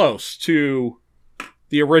pretty close to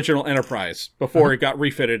the original Enterprise before it got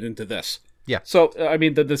refitted into this. Yeah. So I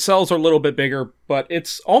mean, the cells are a little bit bigger, but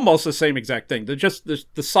it's almost the same exact thing. The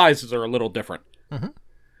sizes are a little different. Mm-hmm.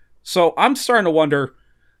 So I'm starting to wonder,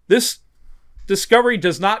 this Discovery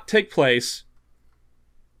does not take place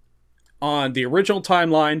on the original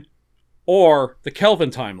timeline or the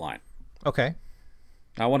Kelvin timeline. Okay.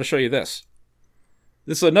 Now I want to show you this.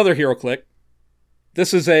 This is another HeroClick.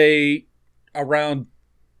 This is around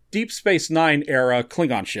Deep Space Nine era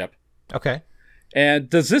Klingon ship. Okay. And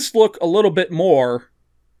does this look a little bit more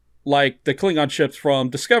like the Klingon ships from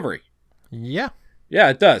Discovery? Yeah. Yeah,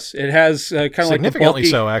 it does. It has kind of like significantly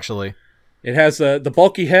so, actually. It has the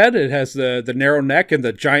bulky head. It has the narrow neck and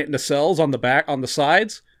the giant nacelles on the back, on the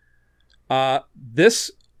sides.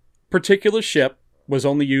 This particular ship was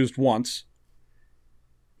only used once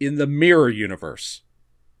in the Mirror Universe.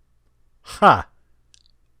 Huh.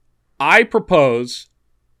 I propose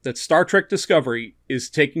that Star Trek Discovery is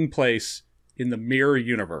taking place in the Mirror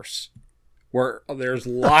Universe, where there's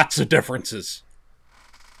lots of differences.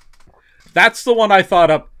 That's the one I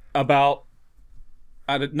thought about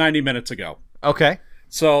 90 minutes ago. Okay.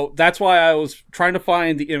 So that's why I was trying to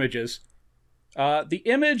find the images. The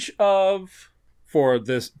image for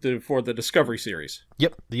the Discovery series.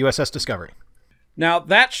 Yep, the USS Discovery. Now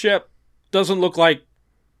that ship doesn't look like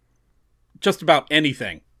just about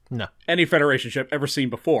anything. No. Any Federation ship ever seen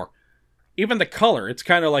before. Even the color, it's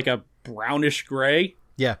kind of like a brownish gray.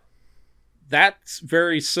 Yeah. That's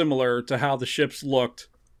very similar to how the ships looked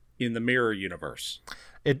in the Mirror Universe.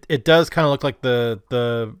 It does kind of look like the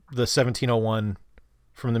 1701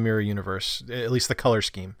 from the Mirror Universe, at least the color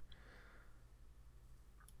scheme.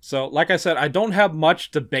 So, like I said, I don't have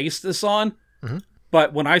much to base this on, mm-hmm.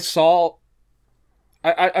 but when I saw...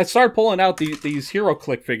 I started pulling out these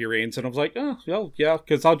HeroClick figurines, and I was like, oh, well, yeah,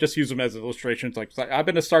 because I'll just use them as illustrations. Like, I've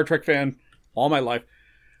been a Star Trek fan all my life.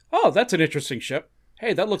 Oh, that's an interesting ship.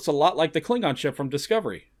 Hey, that looks a lot like the Klingon ship from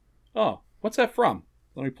Discovery. Oh, what's that from?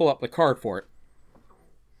 Let me pull up the card for it.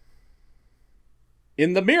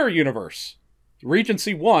 In the Mirror Universe,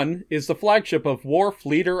 Regency 1 is the flagship of Worf,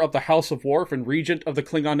 leader of the House of Worf and regent of the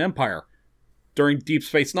Klingon Empire during Deep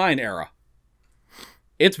Space Nine era.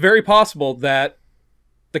 It's very possible that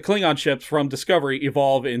the Klingon ships from Discovery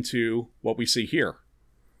evolve into what we see here.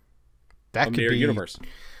 That could Mirror be Universe.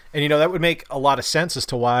 And, that would make a lot of sense as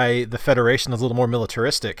to why the Federation is a little more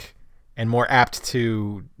militaristic and more apt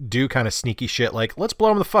to do kind of sneaky shit like, let's blow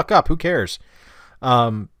them the fuck up, who cares?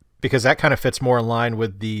 Because that kind of fits more in line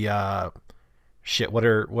with the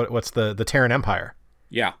what's the Terran Empire?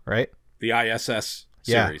 Yeah. Right? The ISS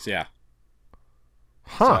series, yeah.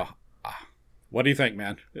 Huh. So, what do you think,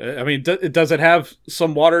 man? I mean, does it have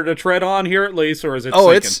some water to tread on here at least, or is it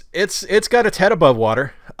sinking? It's got its head above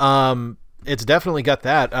water. It's definitely got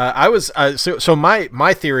that. So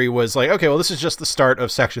my theory was like, okay, well, this is just the start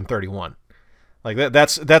of Section 31. Like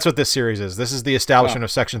that's what this series is. This is the establishment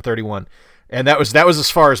of Section 31, and that was as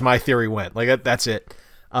far as my theory went. Like that's it.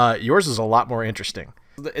 Yours is a lot more interesting.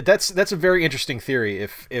 That's a very interesting theory.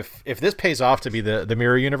 If this pays off to be the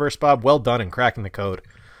Mirror Universe, Bob, well done in cracking the code.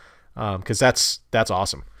 Because that's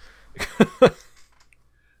awesome.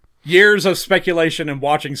 Years of speculation and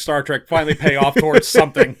watching Star Trek finally pay off towards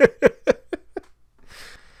something.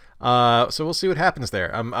 So we'll see what happens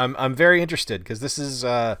there. I'm very interested because this is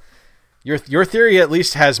your theory at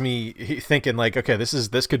least has me thinking like, okay,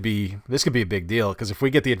 this could be a big deal because if we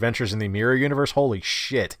get the adventures in the Mirror Universe, holy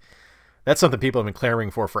shit, that's something people have been clamoring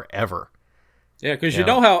for forever. Yeah, because you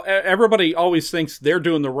know how everybody always thinks they're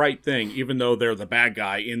doing the right thing, even though they're the bad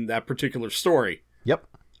guy in that particular story. Yep.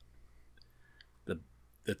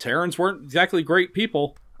 The Terrans weren't exactly great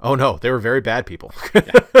people. Oh, no. They were very bad people.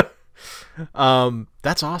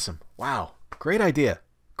 That's awesome. Wow. Great idea.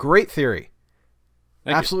 Great theory.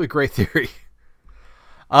 Absolutely great theory.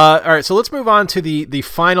 All right, so let's move on to the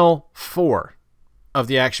final four of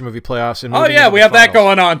the action movie playoffs. And we have that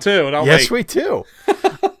going on, too, don't we? Yes, we do.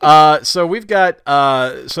 So we've got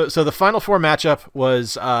so the final four matchup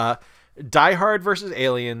was Die Hard versus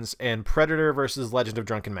Aliens and Predator versus Legend of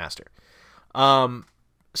Drunken Master.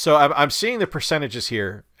 So I'm seeing the percentages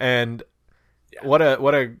here, and what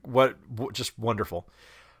just wonderful.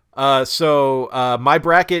 So my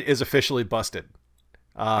bracket is officially busted.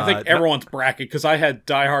 I think everyone's bracket, because I had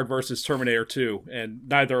Die Hard versus Terminator 2, and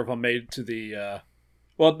neither of them made it to the...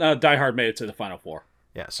 Die Hard made it to the Final Four.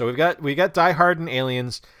 Yeah, so we got Die Hard and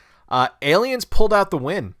Aliens. Aliens pulled out the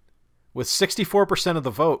win with 64% of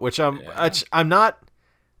the vote, which I'm not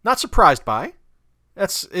surprised by.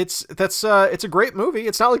 It's a great movie.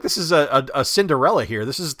 It's not like this is a Cinderella here.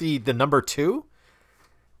 This is the number 2,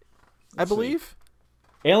 I believe.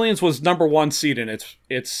 Aliens was number 1 seed in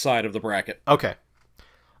its side of the bracket. Okay.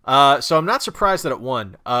 So I'm not surprised that it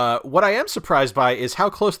won. What I am surprised by is how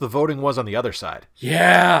close the voting was on the other side.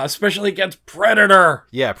 Yeah, especially against Predator.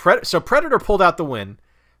 Yeah, so Predator pulled out the win.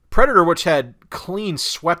 Predator, which had clean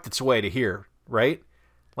swept its way to here, right?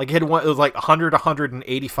 Like it was like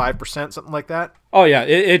 185%, something like that. Oh yeah,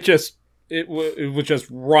 it was just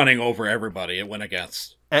running over everybody it went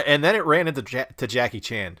against. And then it ran into Jackie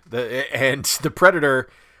Chan. And the Predator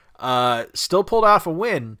still pulled off a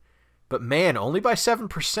win, but man, only by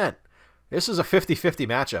 7%. This is a 50-50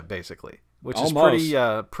 matchup, basically, which Almost.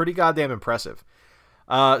 is pretty goddamn impressive.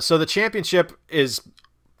 So the championship is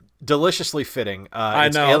deliciously fitting. I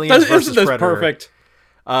it's know. Aliens versus Isn't this Predator. perfect?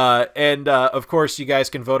 And of course, you guys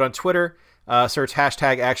can vote on Twitter. Search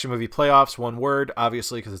hashtag Action Movie Playoffs, one word,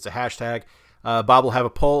 obviously, because it's a hashtag. Bob will have a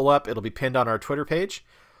poll up. It'll be pinned on our Twitter page.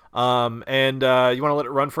 And you want to let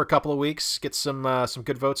it run for a couple of weeks, get some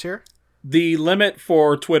good votes here? The limit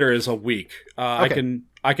for Twitter is a week. Okay.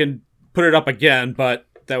 I can put it up again, but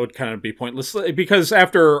that would kind of be pointless, because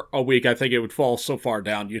after a week, I think it would fall so far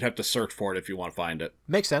down, you'd have to search for it if you want to find it.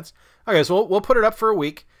 Makes sense. Okay, so we'll put it up for a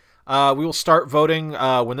week. We will start voting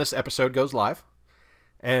when this episode goes live.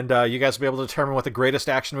 And you guys will be able to determine what the greatest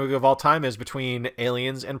action movie of all time is between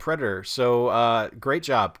Aliens and Predator. So great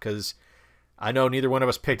job, because I know neither one of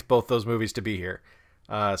us picked both those movies to be here.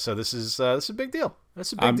 So this is a big deal.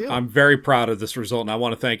 That's a big deal. I'm very proud of this result, and I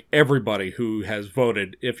want to thank everybody who has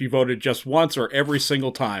voted. If you voted just once or every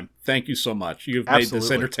single time, thank you so much. You've made this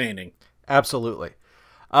entertaining. Absolutely.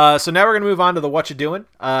 So now we're going to move on to the What You Doing.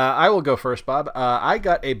 I will go first, Bob. I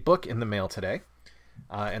got a book in the mail today,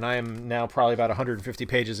 and I am now probably about 150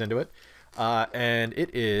 pages into it. And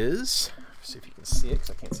it is, see if you can see it,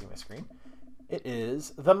 because I can't see my screen. It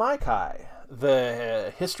is The Mai Kai,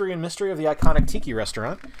 the history and mystery of the iconic tiki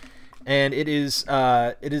restaurant. And it is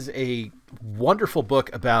a wonderful book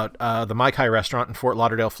about the Mai Kai restaurant in Fort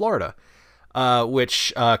Lauderdale, Florida,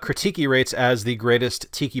 which Critique rates as the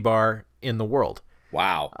greatest tiki bar in the world.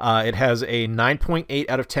 Wow. It has a 9.8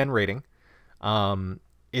 out of 10 rating.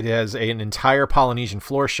 It has an entire Polynesian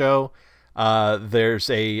floor show. There's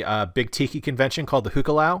a big tiki convention called the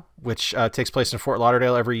Hukalau, which takes place in Fort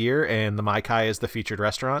Lauderdale every year, and the Mai Kai is the featured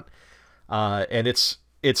restaurant. And it's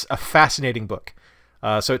a fascinating book.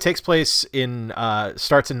 So it takes place starts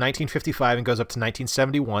in 1955 and goes up to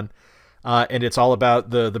 1971. And it's all about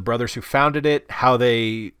the brothers who founded it, how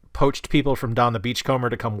they poached people from Don the Beachcomber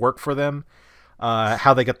to come work for them,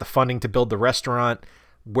 how they got the funding to build the restaurant,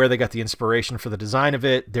 where they got the inspiration for the design of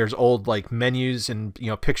it. There's old like menus and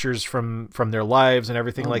pictures from their lives and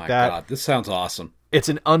everything like that. God, this sounds awesome. It's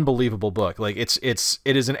an unbelievable book. Like it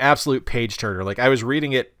is an absolute page turner. Like I was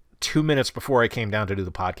reading it 2 minutes before I came down to do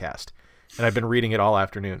the podcast, and I've been reading it all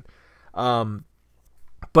afternoon.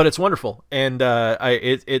 But it's wonderful, and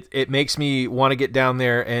it makes me want to get down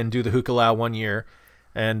there and do the Hukalau one year,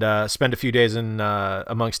 and spend a few days in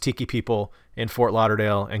amongst tiki people in Fort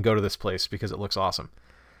Lauderdale and go to this place because it looks awesome.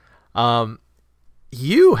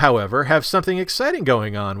 You, however, have something exciting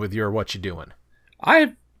going on with your What You Doing.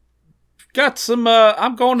 I've got some.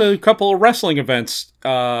 I'm going to a couple of wrestling events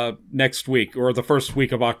next week, or the first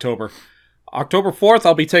week of October. October 4th,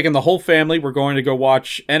 I'll be taking the whole family. We're going to go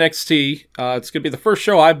watch NXT. It's going to be the first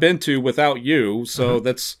show I've been to without you, so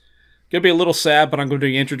that's going to be a little sad, but I'm going to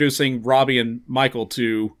be introducing Robbie and Michael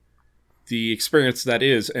to the experience that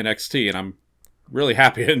is NXT, and I'm really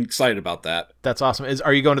happy and excited about that. That's awesome.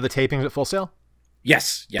 Are you going to the tapings at Full Sail?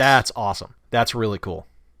 Yes. That's awesome. That's really cool.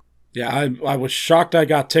 Yeah, I was shocked I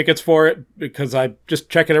got tickets for it, because I just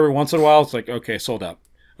check it every once in a while. It's like, okay, sold out.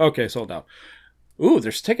 Okay, sold out. Ooh,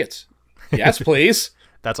 there's tickets. Yes, please.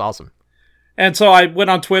 That's awesome. And so I went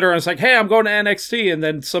on Twitter and was like, hey, I'm going to NXT. And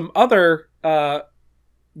then some other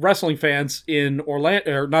wrestling fans in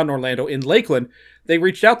in Lakeland, they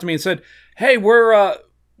reached out to me and said, hey, we're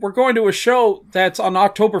going to a show that's on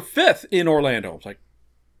October 5th in Orlando. I was like,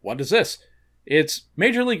 what is this? It's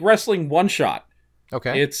Major League Wrestling One Shot.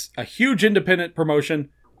 Okay. It's a huge independent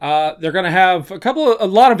promotion. They're going to have a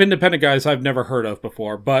lot of independent guys I've never heard of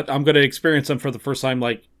before, but I'm going to experience them for the first time,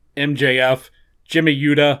 like MJF, Jimmy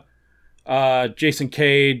Yuta, Jason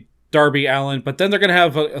Cade, Darby Allin. But then they're going to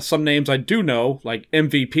have some names I do know, like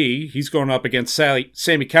MVP. He's going up against Sami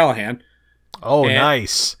Callihan. Oh,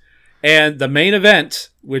 nice. And the main event,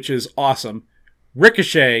 which is awesome,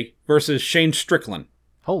 Ricochet versus Shane Strickland.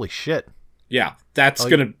 Holy shit. Yeah, that's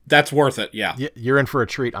worth it. Yeah. You're in for a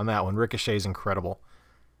treat on that one. Ricochet's incredible.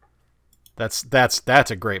 That's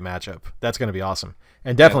a great matchup. That's going to be awesome.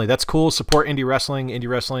 And definitely, that's cool. Support indie wrestling. Indie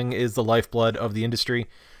wrestling is the lifeblood of the industry.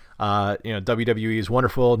 WWE is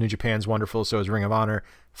wonderful. New Japan's wonderful. So is Ring of Honor.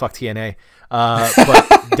 Fuck TNA.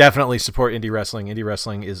 But definitely support indie wrestling. Indie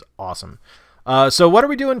wrestling is awesome. So what are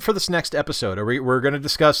we doing for this next episode? We're going to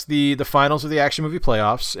discuss the finals of the Action Movie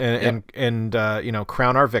Playoffs and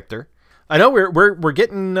crown our victor. I know we're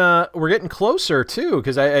getting closer too,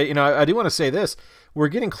 because I do want to say this. We're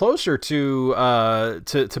getting closer to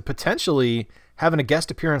potentially having a guest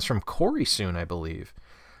appearance from Corey soon, I believe.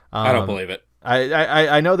 I don't believe it.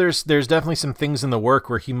 I know there's definitely some things in the work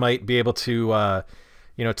where he might be able to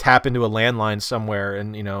tap into a landline somewhere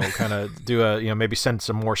and kind of do maybe send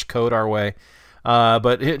some Morse code our way.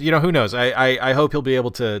 But who knows? I hope he'll be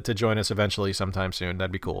able to join us eventually sometime soon.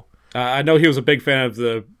 That'd be cool. I know he was a big fan of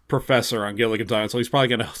the Professor on Gilligan's Island, so he's probably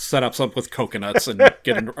going to set up something with coconuts and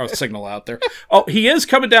get a signal out there. Oh, he is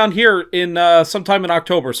coming down here in sometime in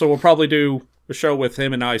October, so we'll probably do a show with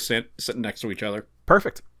him and I sitting next to each other.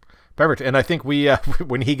 Perfect. And I think we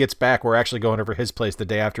when he gets back, we're actually going over his place the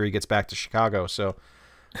day after he gets back to Chicago. So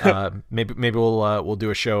maybe we'll do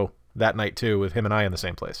a show that night too with him and I in the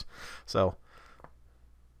same place. So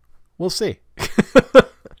we'll see.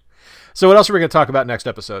 So what else are we going to talk about next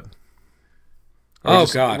episode?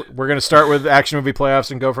 God. We're going to start with Action Movie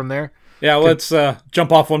Playoffs and go from there? Yeah, let's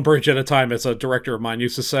jump off one bridge at a time, as a director of mine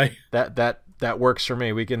used to say. That works for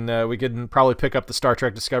me. We can probably pick up the Star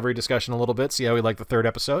Trek Discovery discussion a little bit, see how we like the third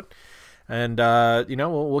episode, and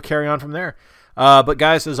we'll carry on from there. But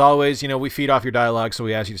guys, as always, we feed off your dialogue, so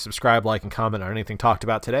we ask you to subscribe, like, and comment on anything talked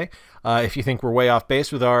about today. If you think we're way off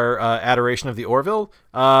base with our adoration of the Orville,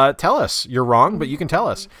 tell us. You're wrong, but you can tell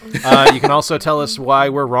us. You can also tell us why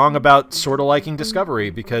we're wrong about sort of liking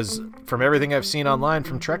Discovery, because from everything I've seen online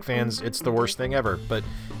from Trek fans, it's the worst thing ever. But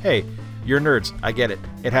hey, you're nerds. I get it.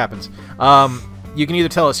 It happens. You can either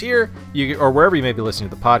tell us here, or wherever you may be listening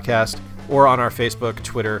to the podcast, or on our Facebook,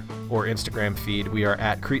 Twitter, or Instagram feed. We are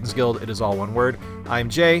at Cretans Guild. It is all one word. I'm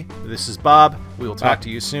Jay. This is Bob. We will talk to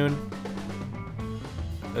you soon.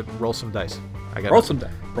 Roll some dice. Roll some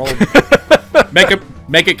dice.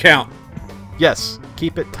 Make it count. Yes.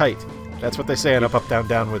 Keep it tight. That's what they say on Up, Down,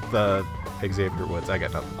 Down with Xavier Woods. I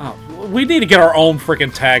got nothing. Oh, we need to get our own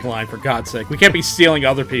freaking tagline, for God's sake. We can't be stealing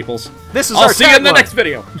other people's. I'll see you in the next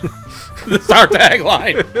video. This is our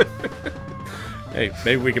tagline. Hey,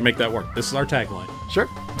 maybe we can make that work. This is our tagline. Sure.